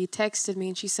she texted me,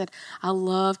 and she said, I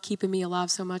love Keeping Me Alive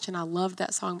so much, and I loved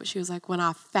that song, but she was like, when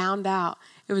I found out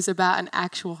it was about an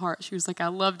actual heart, she was like, I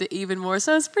loved it even more.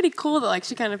 So it's pretty cool that like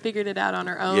she kind of figured it out on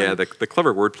her own. Yeah, the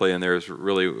clever wordplay in there is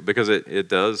really, because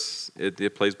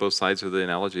it plays both sides of the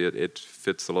analogy. It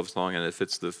fits the love song and it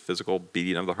fits the physical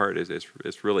beating of the heart.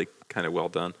 It's really kind of well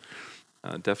done.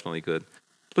 Definitely good.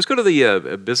 Let's go to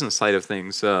the business side of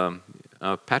things.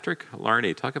 Patrick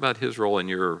Larney, talk about his role in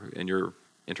your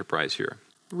enterprise here.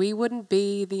 We wouldn't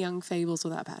be the Young Fables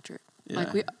without Patrick.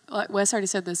 Yeah. Like Wes already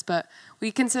said this, but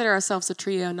we consider ourselves a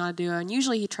trio, not a duo. And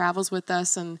usually he travels with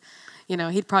us, and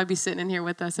he'd probably be sitting in here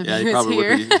with us if Yeah, he he was probably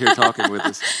here. would be here talking with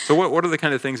us. So what are the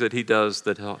kind of things that he does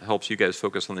that helps you guys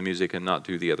focus on the music and not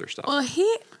do the other stuff? Well,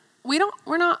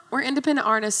 we're independent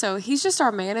artists, so he's just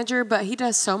our manager, but he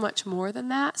does so much more than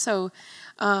that. So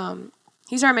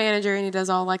he's our manager, and he does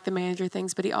all like the manager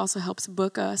things, but he also helps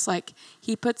book us. Like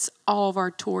he puts all of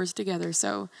our tours together.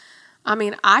 So, I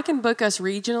mean, I can book us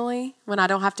regionally when I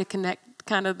don't have to connect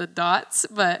kind of the dots,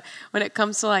 but when it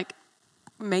comes to like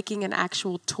making an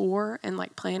actual tour and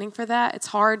like planning for that, it's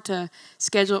hard to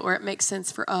schedule it where it makes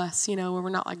sense for us, where we're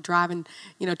not like driving,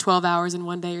 12 hours in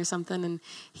one day or something. And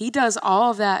he does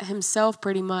all of that himself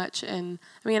pretty much. And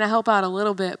I mean, I help out a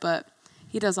little bit, but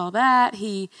he does all that.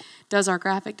 He does our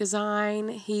graphic design.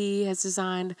 He has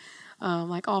designed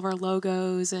like all of our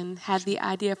logos and had the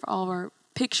idea for all of our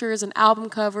pictures and album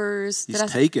covers. He's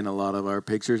taken a lot of our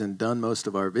pictures and done most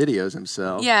of our videos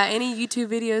himself. Yeah, any YouTube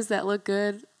videos that look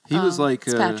good. He was like,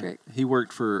 it's Patrick. He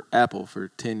worked for Apple for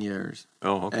 10 years.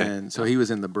 Oh, okay. And so he was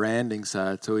in the branding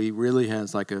side. So he really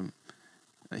has like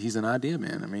he's an idea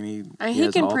man. I mean, he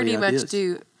has can all pretty the much ideas.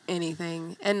 do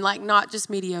anything, and like not just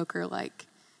mediocre. Like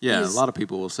a lot of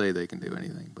people will say they can do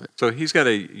anything, but So he's got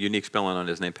a unique spelling on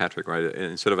his name, Patrick, right?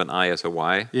 Instead of an I, it's a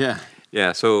Y. yeah.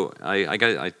 Yeah, so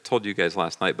I told you guys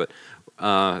last night, but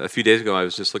a few days ago I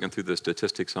was just looking through the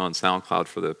statistics on SoundCloud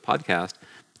for the podcast,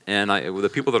 and the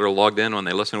people that are logged in when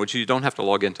they listen, which you don't have to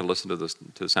log in to listen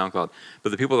to SoundCloud, but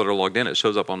the people that are logged in, it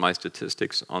shows up on my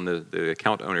statistics on the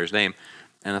account owner's name.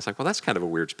 And I was like, well, that's kind of a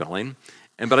weird spelling.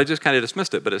 But I just kind of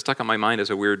dismissed it. But it stuck in my mind as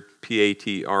a weird Patryck.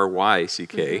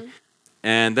 Mm-hmm.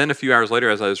 And then a few hours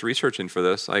later, as I was researching for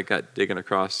this, I got digging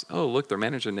across, oh, look, their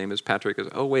manager name is Patrick.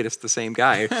 Oh, wait, it's the same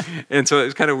guy. And so it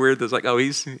was kind of weird. There's like, oh,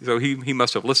 he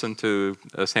must have listened to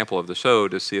a sample of the show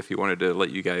to see if he wanted to let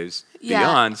you guys be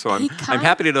on. So I'm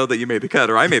happy to know that you made the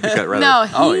cut, or I made the cut, rather. No,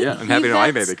 I'm happy to know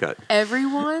I made the cut.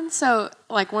 Everyone. So,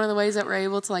 like, one of the ways that we're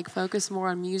able to, like, focus more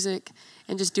on music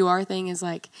and just do our thing is,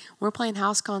 like, we're playing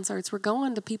house concerts. We're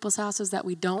going to people's houses that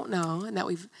we don't know and that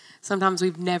sometimes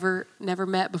we've never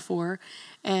met before.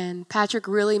 And Patrick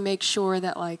really makes sure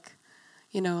that, like,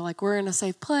 you know, like, we're in a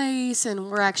safe place and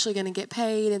we're actually going to get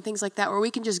paid and things like that, where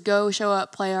we can just go, show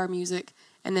up, play our music,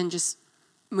 and then just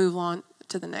move on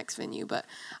to the next venue. But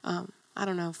I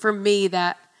don't know. For me,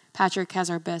 that Patrick has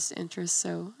our best interests,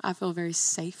 so I feel very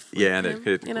safe. Yeah, and him,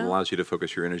 it allows you to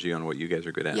focus your energy on what you guys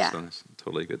are good at. Yeah. So that's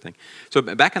totally a good thing. So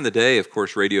back in the day, of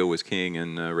course, radio was king,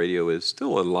 and radio is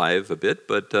still alive a bit,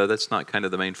 but that's not kind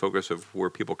of the main focus of where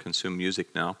people consume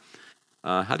music now.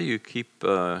 How do you keep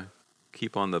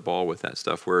on the ball with that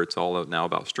stuff, where it's all now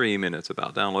about streaming, it's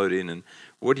about downloading, and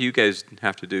what do you guys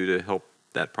have to do to help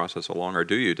that process along, or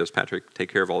does Patrick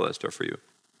take care of all that stuff for you?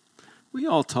 We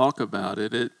all talk about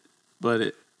it,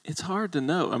 but it's hard to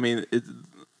know. I mean,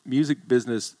 music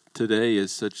business today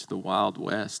is such the Wild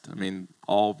West. I mean,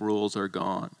 all rules are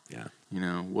gone. Yeah. You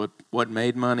know, what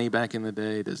made money back in the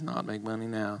day does not make money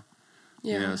now.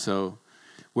 Yeah. You know, so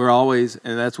we're always,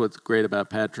 and that's what's great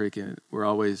about Patrick, and we're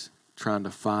always trying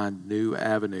to find new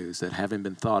avenues that haven't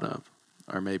been thought of,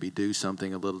 or maybe do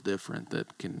something a little different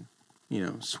that can, you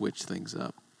know, switch things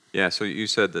up. Yeah, so you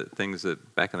said that things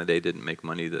that back in the day didn't make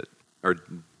money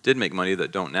did make money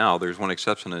that don't now. There's one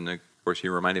exception, and of course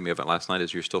you reminded me of it last night,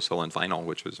 is you're still selling vinyl,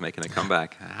 which was making a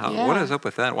comeback. What is up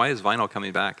with that? Why is vinyl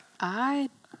coming back? I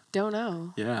don't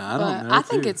know. Yeah, I don't know. I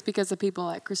think it's because of people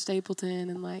like Chris Stapleton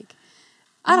and, like,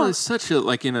 It's such a,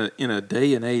 like, in a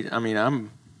day and age. I mean,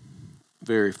 I'm a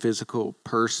very physical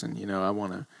person. You know, I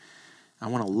want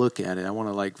to look at it. I want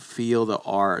to, like, feel the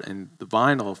art, and the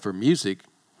vinyl for music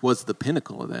was the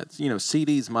pinnacle of that. You know,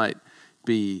 CDs might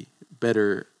be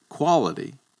better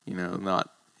quality. You know,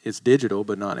 it's digital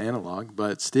but not analog.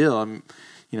 But still,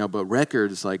 but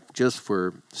records, like, just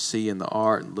for seeing the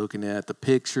art and looking at the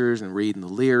pictures and reading the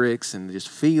lyrics and just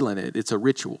feeling it, it's a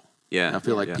ritual. Yeah, and I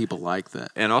feel like people like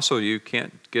that. And also, you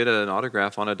can't get an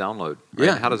autograph on a download. Right?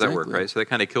 Yeah, how does that work, exactly. right? So that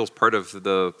kind of kills part of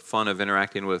the fun of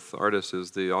interacting with artists,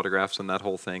 is the autographs and that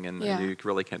whole thing, and you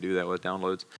really can't do that with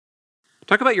downloads.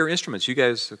 Talk about your instruments. You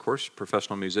guys, of course,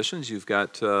 professional musicians. You've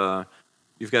got a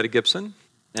Gibson,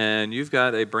 and you've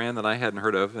got a brand that I hadn't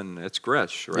heard of, and it's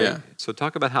Gretsch, right? Yeah. So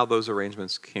talk about how those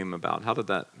arrangements came about. How did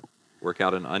that work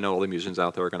out? And I know all the musicians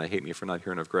out there are going to hate me for not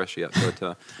hearing of Gretsch yet,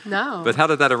 but No. But how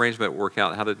did that arrangement work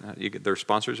out? How did you get? They're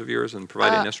sponsors of yours and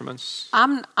providing instruments?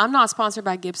 I'm not sponsored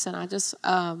by Gibson. I just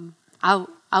I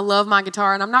love my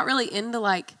guitar, and I'm not really into,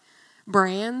 like,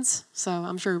 brands. So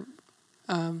I'm sure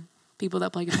people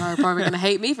that play guitar are probably going to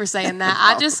hate me for saying that.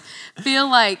 I just feel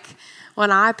like when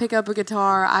I pick up a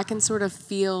guitar, I can sort of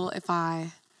feel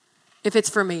if it's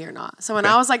for me or not. So when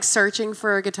I was, like, searching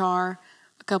for a guitar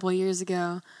a couple of years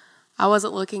ago, I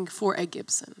wasn't looking for a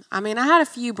Gibson. I mean, I had a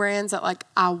few brands that, like,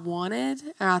 I wanted,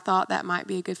 and I thought that might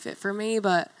be a good fit for me,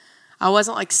 but I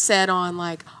wasn't, like, set on,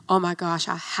 like, oh my gosh,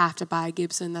 I have to buy a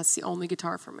Gibson. That's the only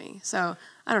guitar for me. So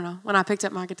I don't know. When I picked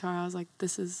up my guitar, I was like,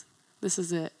 this is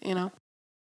it, you know?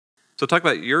 So talk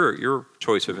about your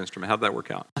choice of instrument. How did that work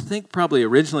out? I think probably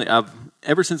originally,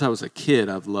 ever since I was a kid,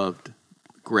 I've loved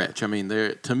Gretsch. I mean,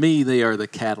 to me, they are the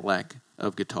Cadillac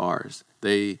of guitars.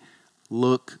 They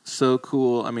look so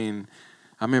cool. I mean,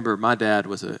 I remember my dad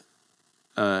was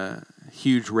a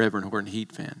huge Reverend Horton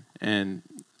Heat fan, and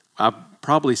I've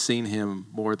probably seen him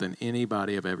more than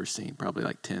anybody I've ever seen, probably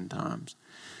like 10 times.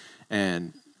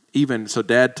 And even so,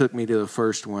 Dad took me to the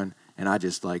first one, and I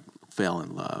just, like, fell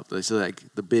in love. So,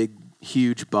 like, the big,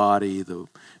 huge body, the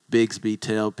Bigsby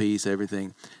tailpiece,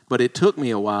 everything. But it took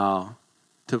me a while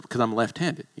because I'm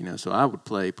left-handed, you know, so I would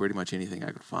play pretty much anything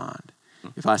I could find.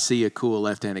 If I see a cool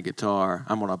left-handed guitar,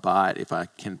 I'm going to buy it if I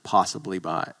can possibly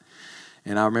buy it.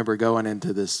 And I remember going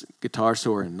into this guitar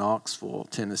store in Knoxville,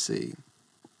 Tennessee,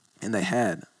 and they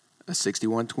had a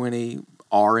 6120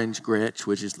 orange Gretsch,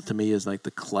 which is, to me, is like the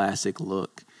classic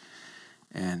look.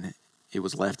 And it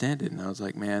was left-handed, and I was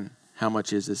like, man, how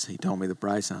much is this? He told me the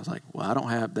price, and I was like, well, I don't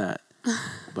have that,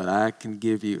 but I can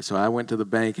give you. So I went to the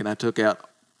bank, and I took out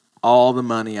all the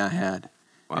money I had,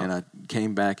 and I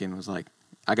came back and was like,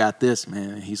 I got this, man.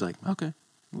 And he's like, okay,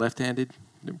 left-handed.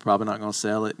 They're probably not going to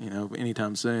sell it, you know,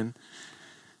 anytime soon.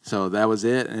 So that was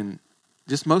it. And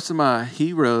just most of my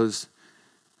heroes,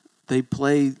 they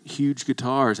play huge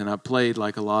guitars, and I played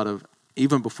like a lot of,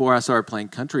 even before I started playing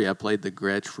country, I played the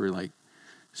Gretsch for like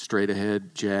straight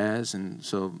ahead jazz, and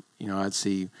so I'd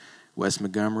see Wes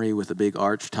Montgomery with a big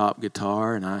arch top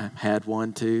guitar, and I had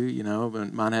one too,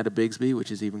 but mine had a Bigsby,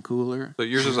 which is even cooler. So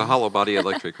yours is a hollow body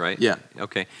electric, right? Yeah.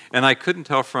 Okay. And I couldn't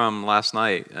tell from last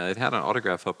night. It had an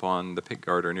autograph up on the pick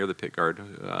guard or near the pick guard.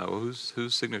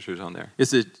 Whose signature's on there?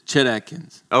 It's a Chet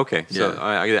Atkins. Okay. So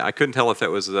Yeah. I couldn't tell if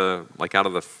that was like out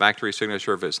of the factory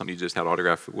signature, or if it's something you just had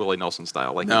autographed Willie Nelson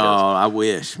style, like No, he does. I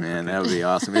wish, man. That would be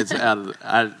awesome. It's out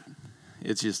of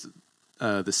it's just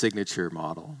the signature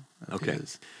model of Okay.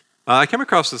 his. I came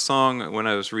across this song when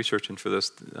I was researching for this,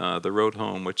 The Road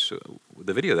Home, which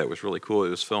the video that was really cool. It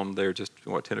was filmed there just,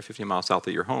 10 or 15 miles south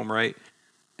of your home, right?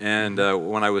 And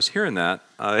when I was hearing that,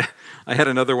 I had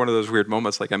another one of those weird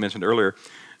moments, like I mentioned earlier,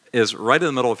 is right in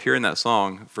the middle of hearing that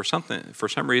song, for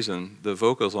some reason, the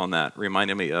vocals on that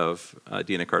reminded me of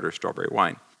Dina Carter's Strawberry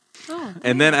Wine. Oh,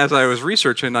 And then as I was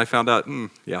researching, I found out,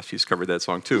 she's covered that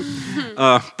song too.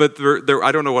 But there,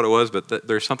 I don't know what it was, but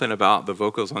there's something about the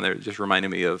vocals on there that just reminded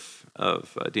me of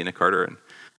Dina Carter.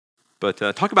 But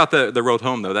talk about the Road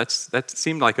Home, though. That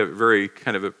seemed like a very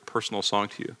kind of a personal song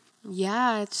to you.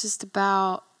 yeah, it's just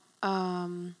about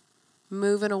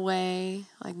moving away,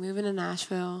 like moving to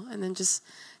Nashville, and then just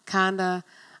kind of,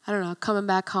 I don't know, coming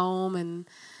back home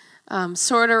and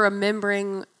sort of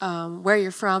remembering where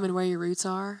you're from and where your roots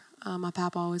are. My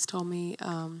papa always told me,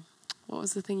 what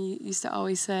was the thing you used to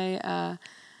always say?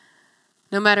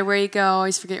 No matter where you go,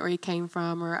 always forget where you came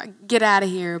from, or get out of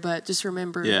here, but just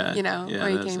remember, Yeah, where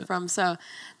you that's came it. from. So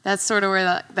that's sort of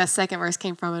where that second verse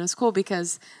came from. And it's cool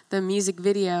because the music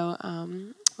video,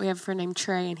 we have a friend named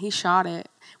Trey, and he shot it.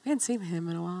 We hadn't seen him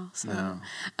in a while. So.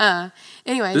 No.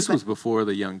 Anyways. This was before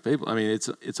the Young Fables. I mean,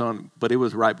 it's on, but it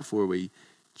was right before we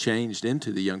changed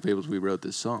into the Young Fables. We wrote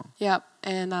this song. Yep.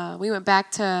 And we went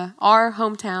back to our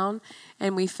hometown,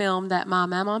 and we filmed at my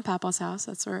mama and papa's house.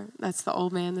 That's the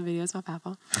old man in the video is my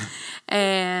papa.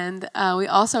 And we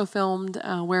also filmed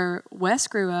where Wes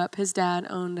grew up. His dad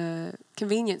owned a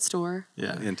convenience store.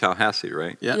 Yeah. In Tallahassee,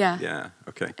 right? Yeah. Yeah. Yeah,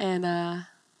 okay. And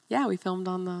we filmed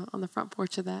on the front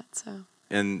porch of that. So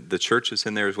And the church is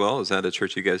in there as well? Is that a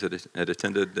church you guys had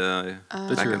attended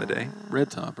back in the day?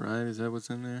 Red Top, right? Is that what's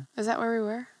in there? is that where we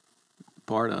were?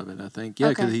 Part of it, I think. Yeah,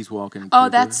 because Okay. he's walking. Oh,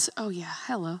 through the- oh yeah,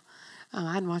 hello.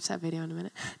 I hadn't watched that video in a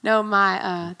minute. No,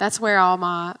 that's where all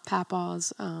my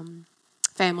papa's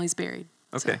family's buried.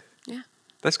 Okay. So, yeah.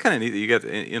 That's kind of neat that you got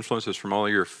influences from all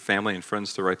your family and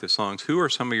friends to write the songs. Who are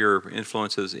some of your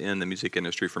influences in the music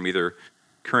industry from either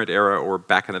current era or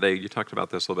back in the day? You talked about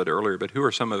this a little bit earlier, but who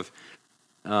are some of,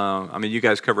 you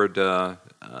guys covered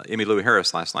Emmylou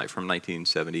Harris last night from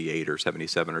 1978 or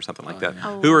 77 or something like that.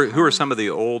 yeah. Oh, Who are some of the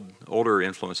older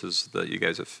influences that you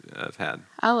guys have had?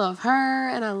 I love her,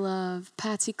 and I love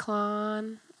Patsy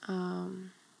Cline,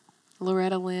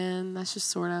 Loretta Lynn. That's just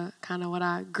sort of kind of what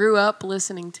I grew up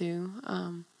listening to.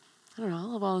 I don't know. I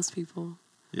love all those people.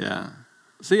 Yeah.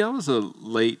 See, I was a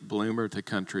late bloomer to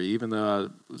country, even though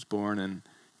I was born in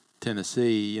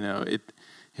Tennessee.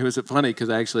 It was funny because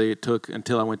actually it took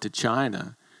until I went to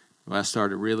China when I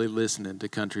started really listening to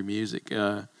country music.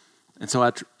 And so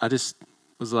I just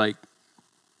was like,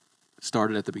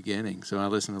 started at the beginning. So I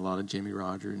listened to a lot of Jimmy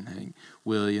Rogers and Hank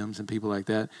Williams and people like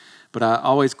that. But I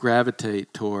always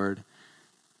gravitate toward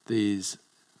they're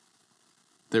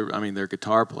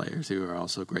guitar players who are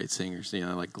also great singers,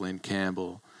 like Glenn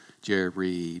Campbell, Jared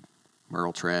Reed,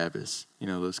 Merle Travis,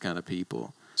 those kind of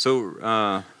people.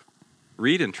 So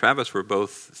Reed and Travis were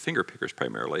both finger pickers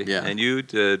primarily. Yeah. And you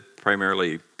did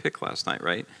primarily pick last night,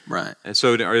 right? Right. And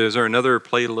so is there another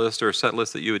playlist or a set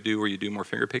list that you would do where you do more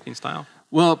finger picking style?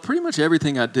 Well, pretty much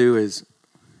everything I do is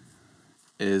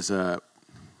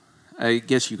I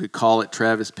guess you could call it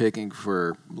Travis picking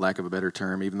for lack of a better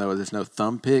term, even though there's no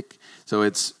thumb pick. So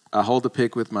I hold the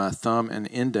pick with my thumb and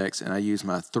index, and I use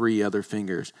my 3 other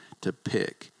fingers to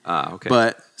pick. Ah, okay.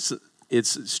 But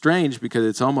it's strange because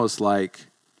it's almost like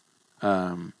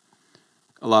a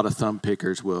lot of thumb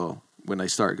pickers will, when they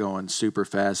start going super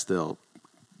fast, they'll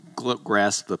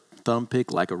grasp the thumb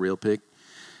pick like a real pick.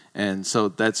 And so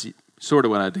that's sort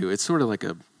of what I do. It's sort of like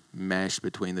a mash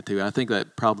between the two. I think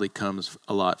that probably comes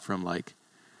a lot from like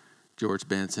George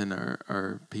Benson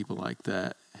or people like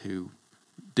that who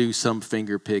do some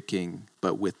finger picking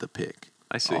but with the pick.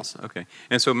 I see. Also. Okay.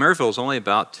 And so Maryville is only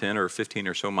about 10 or 15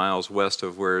 or so miles west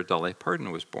of where Dolly Parton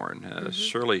was born.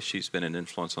 Surely she's been an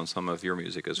influence on some of your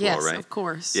music as well, Yes, right? of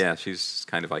course. Yeah, she's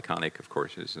kind of iconic, of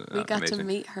course. She's We got amazing. to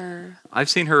meet her. I've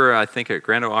seen her, I think, at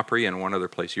Grand Ole Opry and one other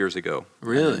place years ago.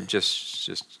 Really?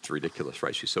 Just ridiculous,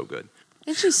 right? She's so good.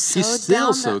 And she's She's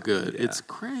still so to, good. Yeah. It's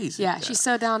crazy. Yeah, she's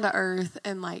so down to earth,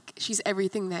 and like she's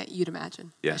everything that you'd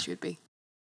imagine Yeah. that she would be.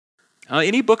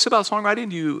 Any books about songwriting?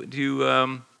 Do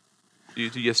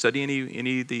you study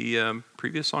any of the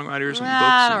previous songwriters and books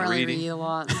I don't and really reading? read a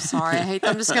lot. I'm sorry.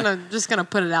 I'm just gonna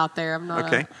put it out there. I'm not.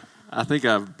 Okay. I think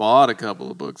I've bought a couple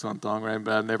of books on songwriting,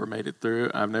 but I've never made it through.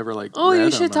 I've never like. Oh, read you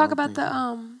them, should I talk don't about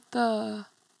think.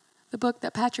 the book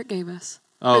that Patrick gave us.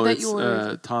 Oh, that it's you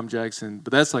ordered. Tom Jackson,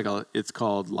 but that's like it's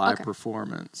called live Okay.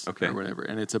 performance Okay. or whatever,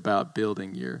 and it's about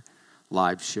building your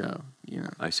live show. You know.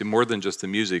 I see. More than just the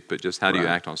music, but just how do you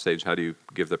Right. act on stage? How do you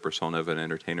give the persona of an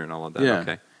entertainer and all of that? Yeah.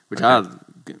 Okay. Which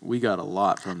Okay. we got a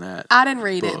lot from that. I didn't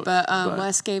read book, it, but but-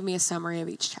 Wes gave me a summary of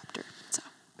each chapter. So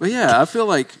But yeah, I feel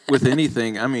like with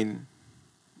anything, I mean,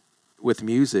 with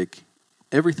music,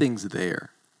 everything's there.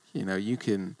 You know, you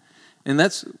can, and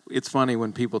it's funny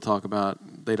when people talk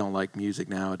about they don't like music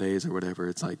nowadays or whatever.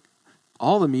 It's like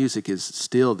all the music is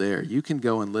still there. You can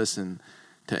go and listen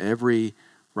to every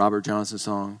Robert Johnson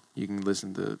song. You can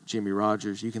listen to Jimmy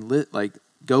Rogers. You can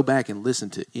go back and listen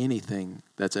to anything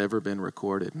that's ever been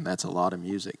recorded, and that's a lot of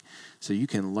music. So you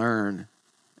can learn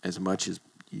as much as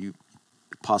you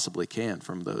possibly can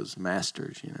from those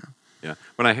masters, you know. Yeah.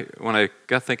 When I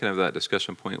got thinking of that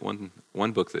discussion point,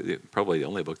 one book that probably the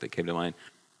only book that came to mind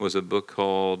was a book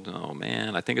called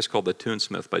I think it's called The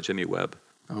Tunesmith by Jimmy Webb.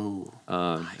 Oh,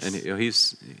 nice. And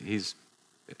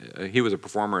he was a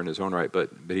performer in his own right, but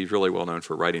he's really well known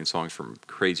for writing songs from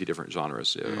crazy different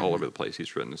genres all over the place.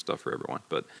 He's written stuff for everyone.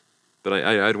 But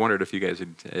I'd wondered if you guys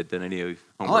had done any I'll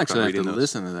homework actually on have to reading those.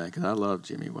 listen to that because I love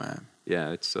Jimmy Webb. Yeah,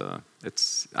 it's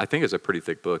I think it's a pretty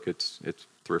thick book. It's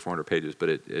 300 or 400 pages, but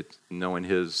it knowing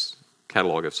his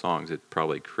catalog of songs, it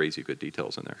probably crazy good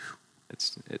details in there.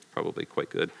 It's probably quite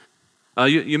good.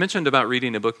 You mentioned about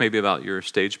reading a book maybe about your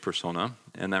stage persona,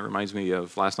 and that reminds me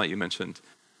of last night you mentioned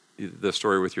the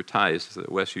story with your ties.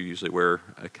 Wes, you usually wear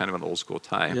a kind of an old school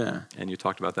tie. Yeah. And you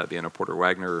talked about that being a Porter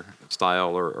Wagner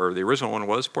style, or the original one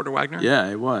was Porter Wagner? Yeah,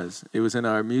 it was. It was in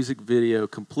our music video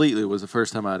completely. It was the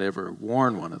first time I'd ever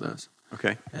worn one of those.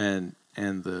 Okay. And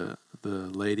the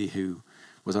lady who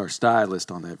was our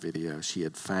stylist on that video, she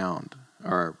had found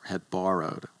or had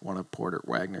borrowed one of Porter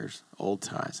Wagner's old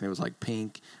ties. And it was like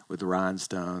pink with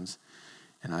rhinestones.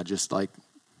 And I just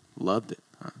loved it.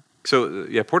 So,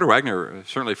 Porter Wagner,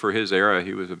 certainly for his era,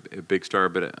 he was a big star,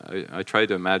 but I tried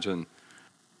to imagine,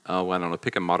 I don't know,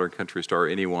 pick a modern country star or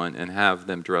anyone and have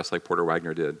them dress like Porter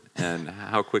Wagner did. And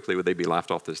how quickly would they be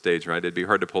laughed off the stage, right? It'd be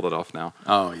hard to pull that off now.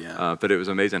 Oh, yeah. But it was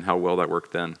amazing how well that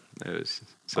worked then. It was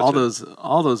all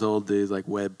those old dudes like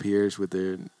Webb Pierce with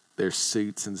their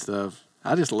suits and stuff.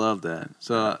 I just love that.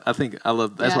 So I think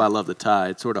that's why I love the tie.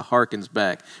 It sort of harkens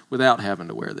back without having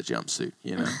to wear the jumpsuit,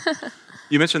 you know.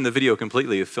 You mentioned the video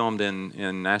completely. You filmed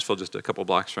in Nashville, just a couple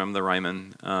blocks from the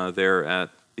Ryman, there at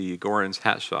the Gorin's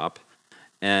Hat Shop.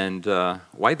 And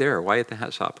why there? Why at the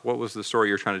hat shop? What was the story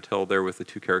you're trying to tell there with the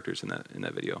two characters in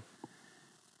that video?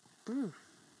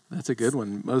 That's a good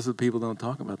one. Most of the people don't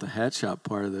talk about the hat shop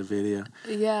part of the video.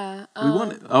 yeah,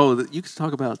 You could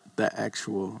talk about the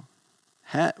actual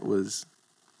hat was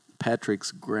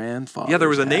Patrick's grandfather. Yeah, there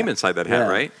was a name inside that hat,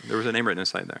 Yeah. right? There was a name written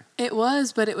inside there. it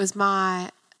was, but it was my.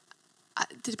 I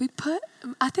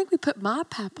think we put my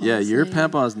papa's Yeah, your name.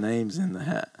 papa's name's in the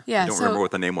hat. Yeah, I don't so remember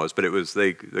what the name was, but it was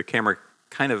the camera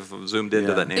kind of zoomed into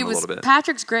Yeah. that name it a was little bit.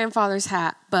 Patrick's grandfather's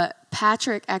hat, but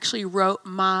Patrick actually wrote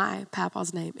my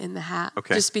papa's name in the hat.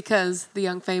 Okay. Just because the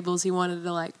Young Fables, he wanted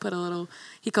to put a little,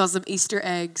 he calls them Easter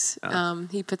eggs.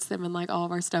 He puts them in all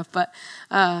of our stuff. But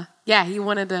he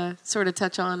wanted to sort of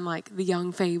touch on the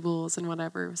Young Fables and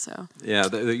whatever. So Yeah,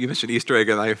 you mentioned Easter egg,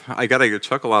 and I got a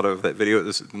chuckle out of that video.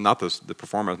 This is not the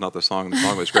performance, not the song. The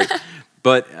song was great.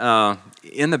 But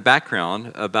in the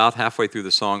background, about halfway through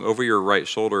the song, over your right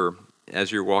shoulder, as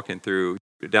you're walking through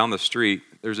down the street,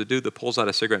 there's a dude that pulls out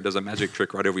a cigarette and does a magic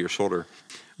trick right over your shoulder.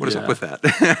 What is up with that?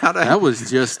 That was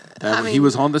just he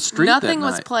was on the street. Nothing that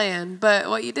was night. planned, but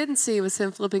what you didn't see was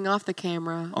him flipping off the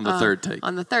camera On the third take.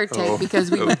 On the third take, because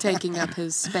we were taking up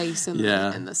his space in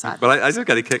the side. But I just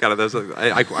got a kick out of this.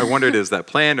 I wondered, is that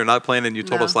planned or not planned? And you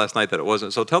told No. us last night that it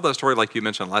wasn't. So tell that story like you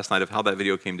mentioned last night of how that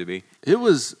video came to be. It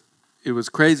was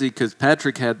crazy because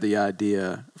Patrick had the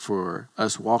idea for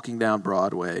us walking down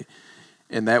Broadway,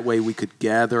 and that way we could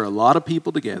gather a lot of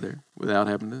people together without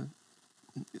having to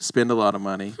spend a lot of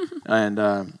money, and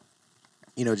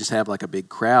just have a big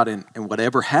crowd, and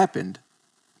whatever happened,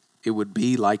 it would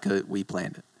be we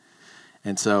planned it.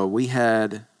 And so we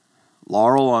had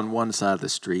Laurel on one side of the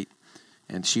street,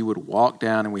 and she would walk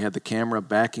down, and we had the camera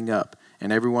backing up,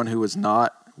 and everyone who was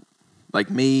not like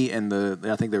me and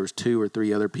I think there was 2 or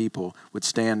 3 other people would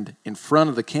stand in front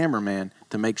of the cameraman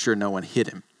to make sure no one hit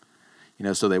him,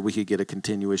 so that we could get a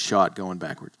continuous shot going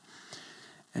backwards.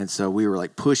 And so we were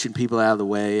like pushing people out of the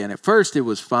way. And at first it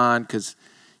was fine because,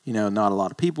 not a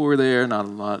lot of people were there, not a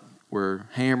lot were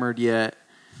hammered yet.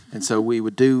 And so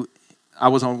I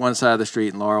was on one side of the street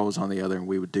and Laura was on the other, and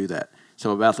we would do that.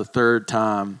 So about the 3rd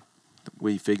time,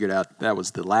 we figured out that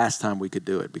was the last time we could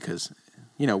do it because,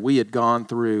 we had gone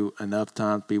through enough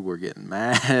times. People were getting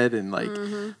mad and like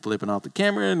flipping off the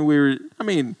camera, and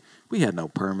we had no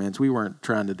permits. We weren't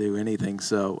trying to do anything,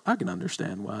 so I can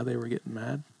understand why they were getting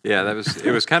mad. Yeah,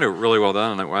 it was kind of really well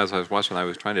done. And as I was watching, I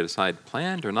was trying to decide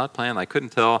planned or not planned. I couldn't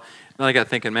tell. And then I got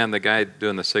thinking, man, the guy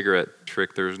doing the cigarette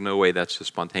trick, there's no way that's just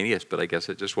spontaneous, but I guess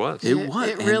it just was. It was.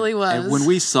 It really was. And when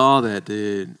we saw that,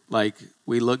 dude, like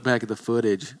we looked back at the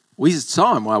footage. We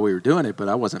saw him while we were doing it, but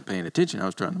I wasn't paying attention. I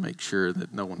was trying to make sure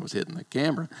that no one was hitting the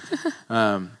camera.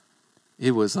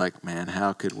 It was like, man,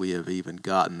 how could we have even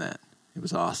gotten that? It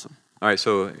was awesome. All right,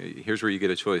 so here's where you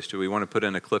get a choice. Do we want to put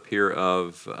in a clip here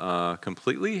of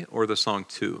Completely or the song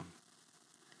 2?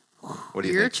 What do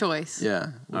you Your think? choice.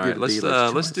 Yeah. All right, let's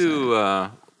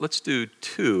do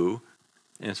 2,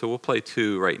 and so we'll play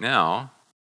 2 right now.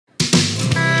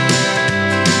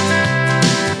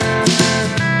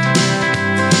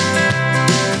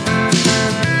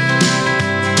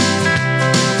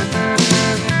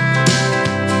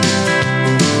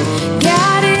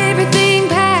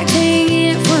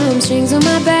 Strings on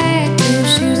my back, new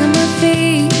shoes on my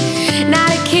feet. Not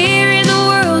a care in the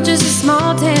world, just a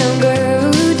small town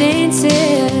girl who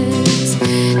dances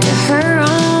to her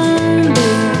own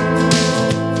beat.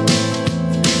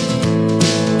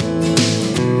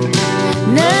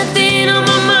 Nothing on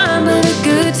my mind but a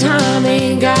good time.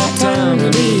 Ain't got time to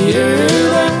be here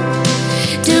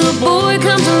till a boy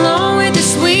comes along with the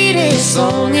sweetest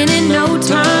song, and in no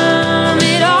time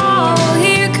at all,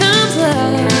 here comes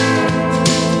love.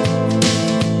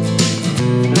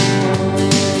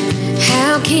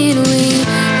 How can we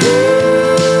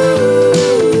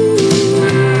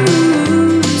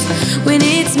lose when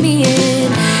it's me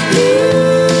and you?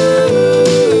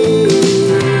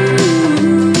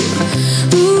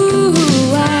 Ooh,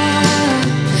 I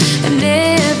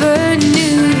never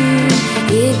knew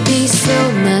it'd be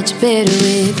so much better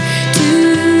with 2.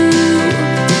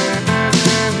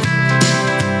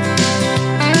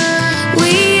 We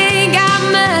ain't got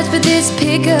much, but this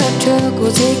pickup truck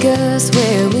will take us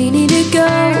where we need to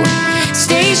go.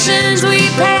 Stations we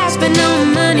pass, but no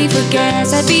money for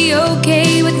gas. I'd be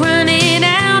okay with running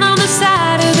out on the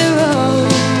side of the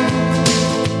road.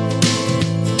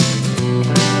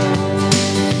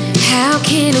 How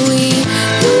can we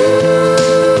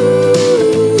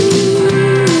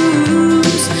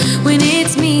lose when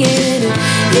it's me and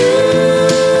you?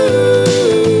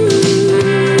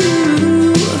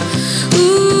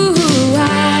 Ooh, I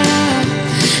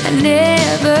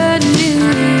never knew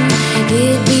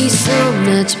it'd be so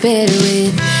much better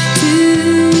with 2.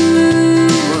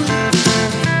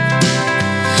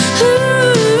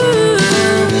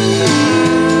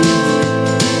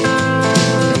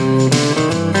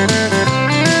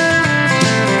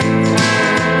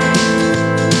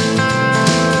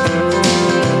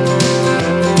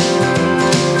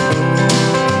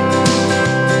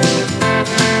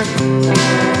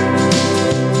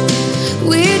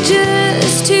 We're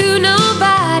just 2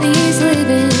 nobodies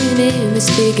living in this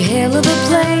big hell of a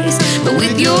place, but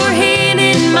with your hand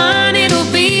in mine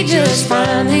it'll be just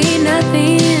fine. Ain't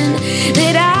nothing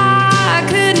that I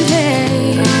couldn't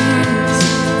face.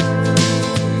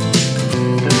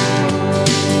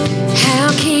 How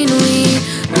can we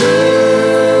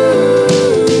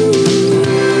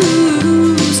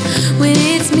lose when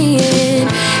it's me and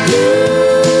you?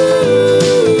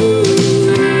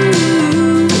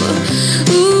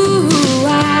 Ooh, I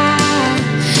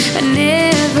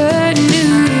never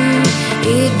knew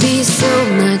it'd be so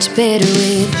much better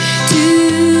with 2.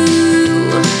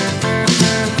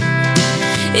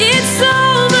 It's so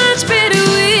much better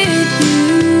with you.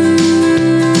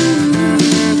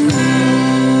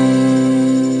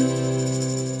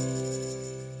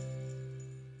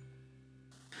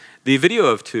 The video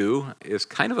of 2 is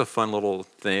kind of a fun little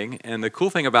thing, and the cool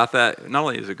thing about that, not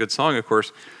only is it a good song, of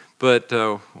course, but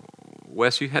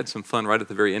Wes, you had some fun right at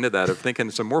the very end of that of thinking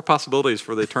some more possibilities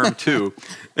for the term 2.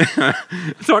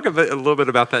 Talk a little bit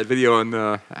about that video, and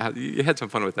how you had some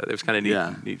fun with that. It was kind of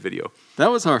neat video.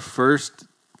 That was our first,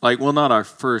 not our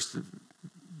first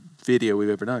video we've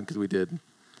ever done because we did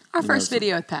Our first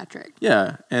video with Patrick.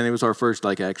 Yeah, and it was our first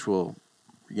actual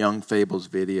Young Fables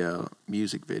video,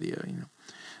 music video,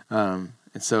 And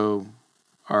so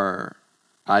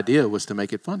I idea was to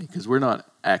make it funny because we're not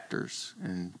actors,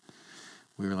 and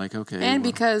we were like, okay. And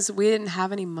well, because we didn't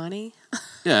have any money,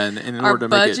 yeah, and in our order to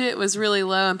make it, budget was really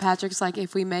low. And Patrick's like,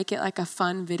 if we make it like a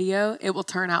fun video, it will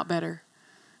turn out better.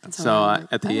 And so we were like,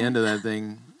 at the end of that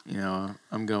thing,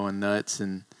 I'm going nuts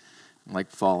and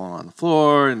like falling on the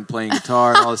floor and playing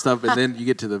guitar and all this stuff. And then you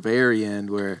get to the very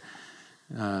end where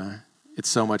it's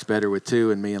so much better with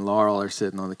two, and me and Laurel are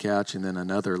sitting on the couch, and then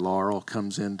another Laurel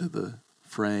comes into the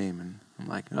frame, and I'm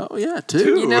like, oh yeah,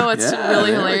 two. You know what's Yeah,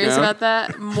 really there we hilarious go. about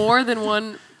that? More than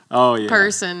one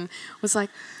person was like,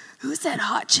 who's that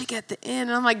hot chick at the end?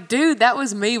 And I'm like, dude, that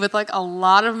was me with like a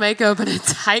lot of makeup and a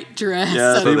tight dress.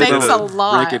 Yeah, so they thanks a don't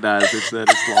lot. Recognize it's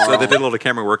Laurel. So they did a little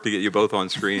camera work to get you both on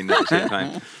screen at the same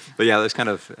time. But yeah, that's kind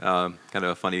of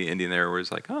a funny ending there, where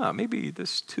it's like, maybe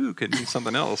this too could mean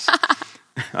something else.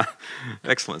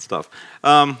 Excellent stuff.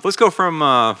 Let's go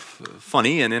from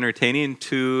funny and entertaining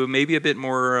to maybe a bit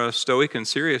more stoic and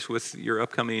serious with your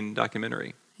upcoming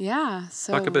documentary. Yeah.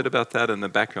 So Talk a bit about that and the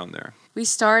background there. we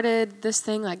started this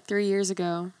thing like 3 years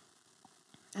ago,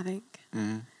 I think.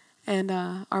 Mm-hmm. And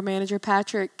our manager,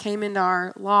 Patrick, came into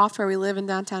our loft where we live in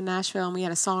downtown Nashville, and we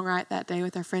had a songwrite that day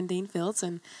with our friend Dean Fields.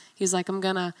 And he was like, I'm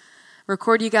going to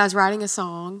record you guys writing a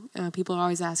song. People are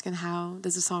always asking, how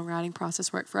does the songwriting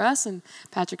process work for us? And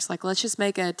Patrick's like, let's just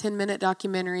make a 10-minute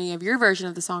documentary of your version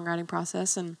of the songwriting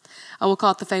process, and we'll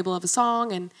call it The Fable of a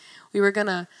Song. And we were going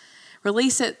to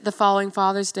release it the following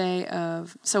Father's Day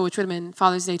which would have been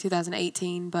Father's Day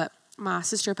 2018, but my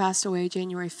sister passed away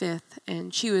January 5th,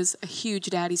 and she was a huge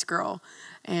daddy's girl.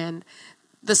 And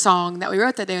the song that we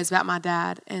wrote that day was about my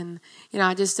dad. And,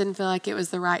 I just didn't feel like it was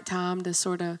the right time to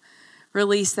sort of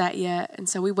release that yet. And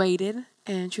so we waited,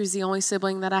 and she was the only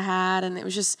sibling that I had. And it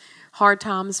was just hard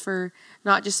times for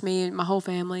not just me, my whole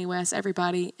family, Wes,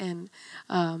 everybody. And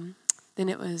then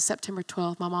it was September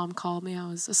 12th. My mom called me. I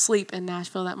was asleep in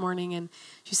Nashville that morning, and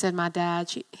she said my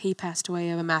dad, he passed away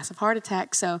of a massive heart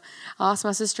attack. So I lost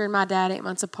my sister and my dad 8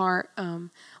 months apart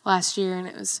last year, and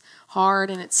it was hard,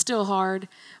 and it's still hard.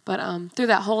 But through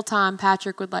that whole time,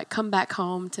 Patrick would like come back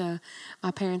home to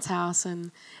my parents' house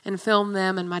and film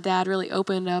them, and my dad really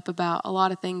opened up about a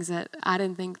lot of things that I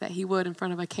didn't think that he would in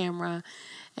front of a camera.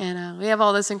 And we have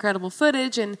all this incredible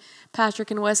footage, and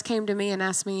Patrick and Wes came to me and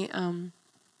asked me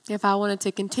if I wanted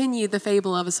to continue The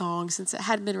Fable of a Song since it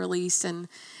hadn't been released. And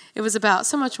it was about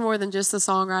so much more than just the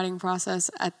songwriting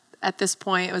process at this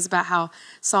point. It was about how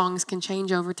songs can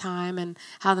change over time and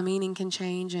how the meaning can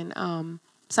change. And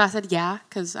so I said yeah,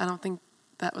 because I don't think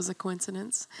that was a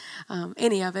coincidence,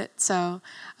 any of it. So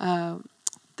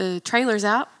the trailer's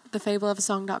out,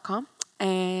 thefableofasong.com.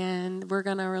 And we're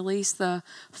going to release the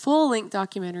full-length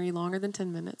documentary, longer than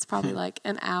 10 minutes, probably like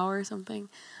an hour or something.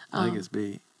 I think it's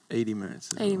be 80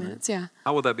 minutes. 80 minutes, yeah.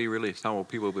 How will that be released? How will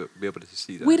people be able to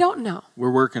see that? We don't know. We're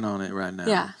working on it right now.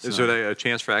 Yeah. Is there a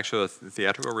chance for actual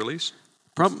theatrical release?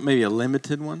 Probably maybe a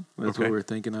limited one. That's Okay. what we're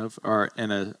thinking of,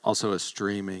 also a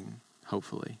streaming,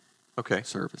 hopefully,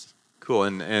 service. Cool.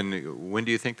 And when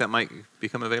do you think that might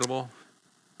become available?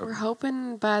 We're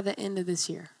hoping by the end of this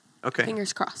year. Okay.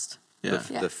 Fingers crossed. Yeah.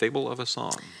 The Fable of a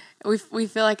Song. We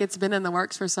feel like it's been in the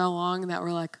works for so long that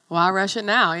we're like, why rush it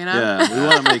now, Yeah, we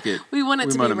want to make it. We want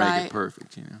it to be want to right. make it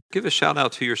perfect, Give a shout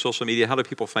out to your social media. How do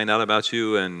people find out about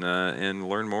you and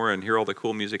learn more and hear all the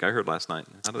cool music I heard last night?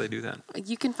 How do they do that?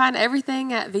 You can find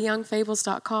everything at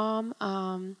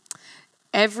theyoungfables.com.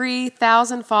 Every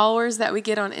 1,000 followers that we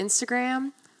get on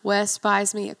Instagram, Wes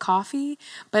buys me a coffee,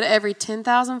 but every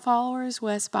 10,000 followers,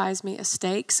 Wes buys me a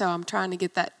steak. So I'm trying to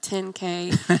get that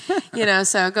 10K,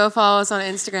 so go follow us on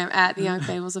Instagram at The Young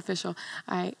Fables Official.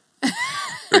 All right.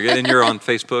 Very good. And you're on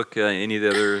Facebook, any of the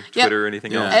other Twitter or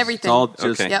anything Yeah, else? Everything. It's all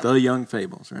just Okay. The Young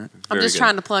Fables, right? I'm Very just good.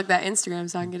 trying to plug that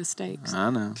Instagram so I can get a steak. So. I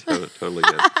know. Totally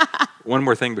good. One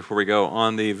more thing before we go.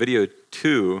 On the video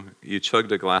 2, you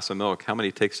chugged a glass of milk. How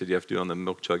many takes did you have to do on the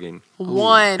milk chugging?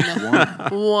 One.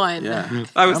 Yeah.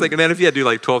 I was thinking, man, if you had to do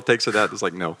like 12 takes of that, it's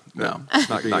like, no, No. it's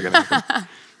not going to happen.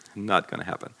 Not going to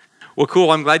happen. Well,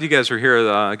 cool. I'm glad you guys are here.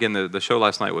 Again, the show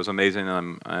last night was amazing.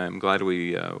 I'm glad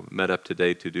we met up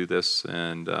today to do this.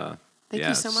 And Thank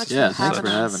you so much Yeah, for thanks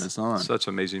having for us. having us on. Such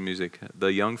amazing music.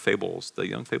 The Young Fables,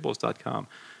 theyoungfables.com.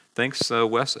 Thanks,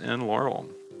 Wes and Laurel.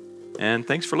 And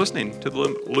thanks for listening to the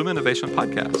Luminnovation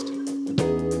Podcast.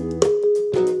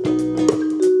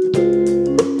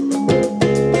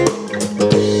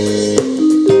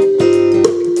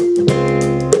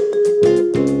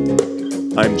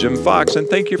 I'm Jim Fox, and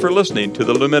thank you for listening to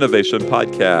the Luminnovation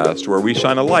Podcast, where we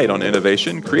shine a light on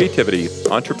innovation, creativity,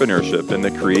 entrepreneurship, and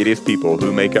the creative people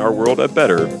who make our world a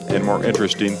better and more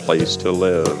interesting place to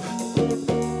live.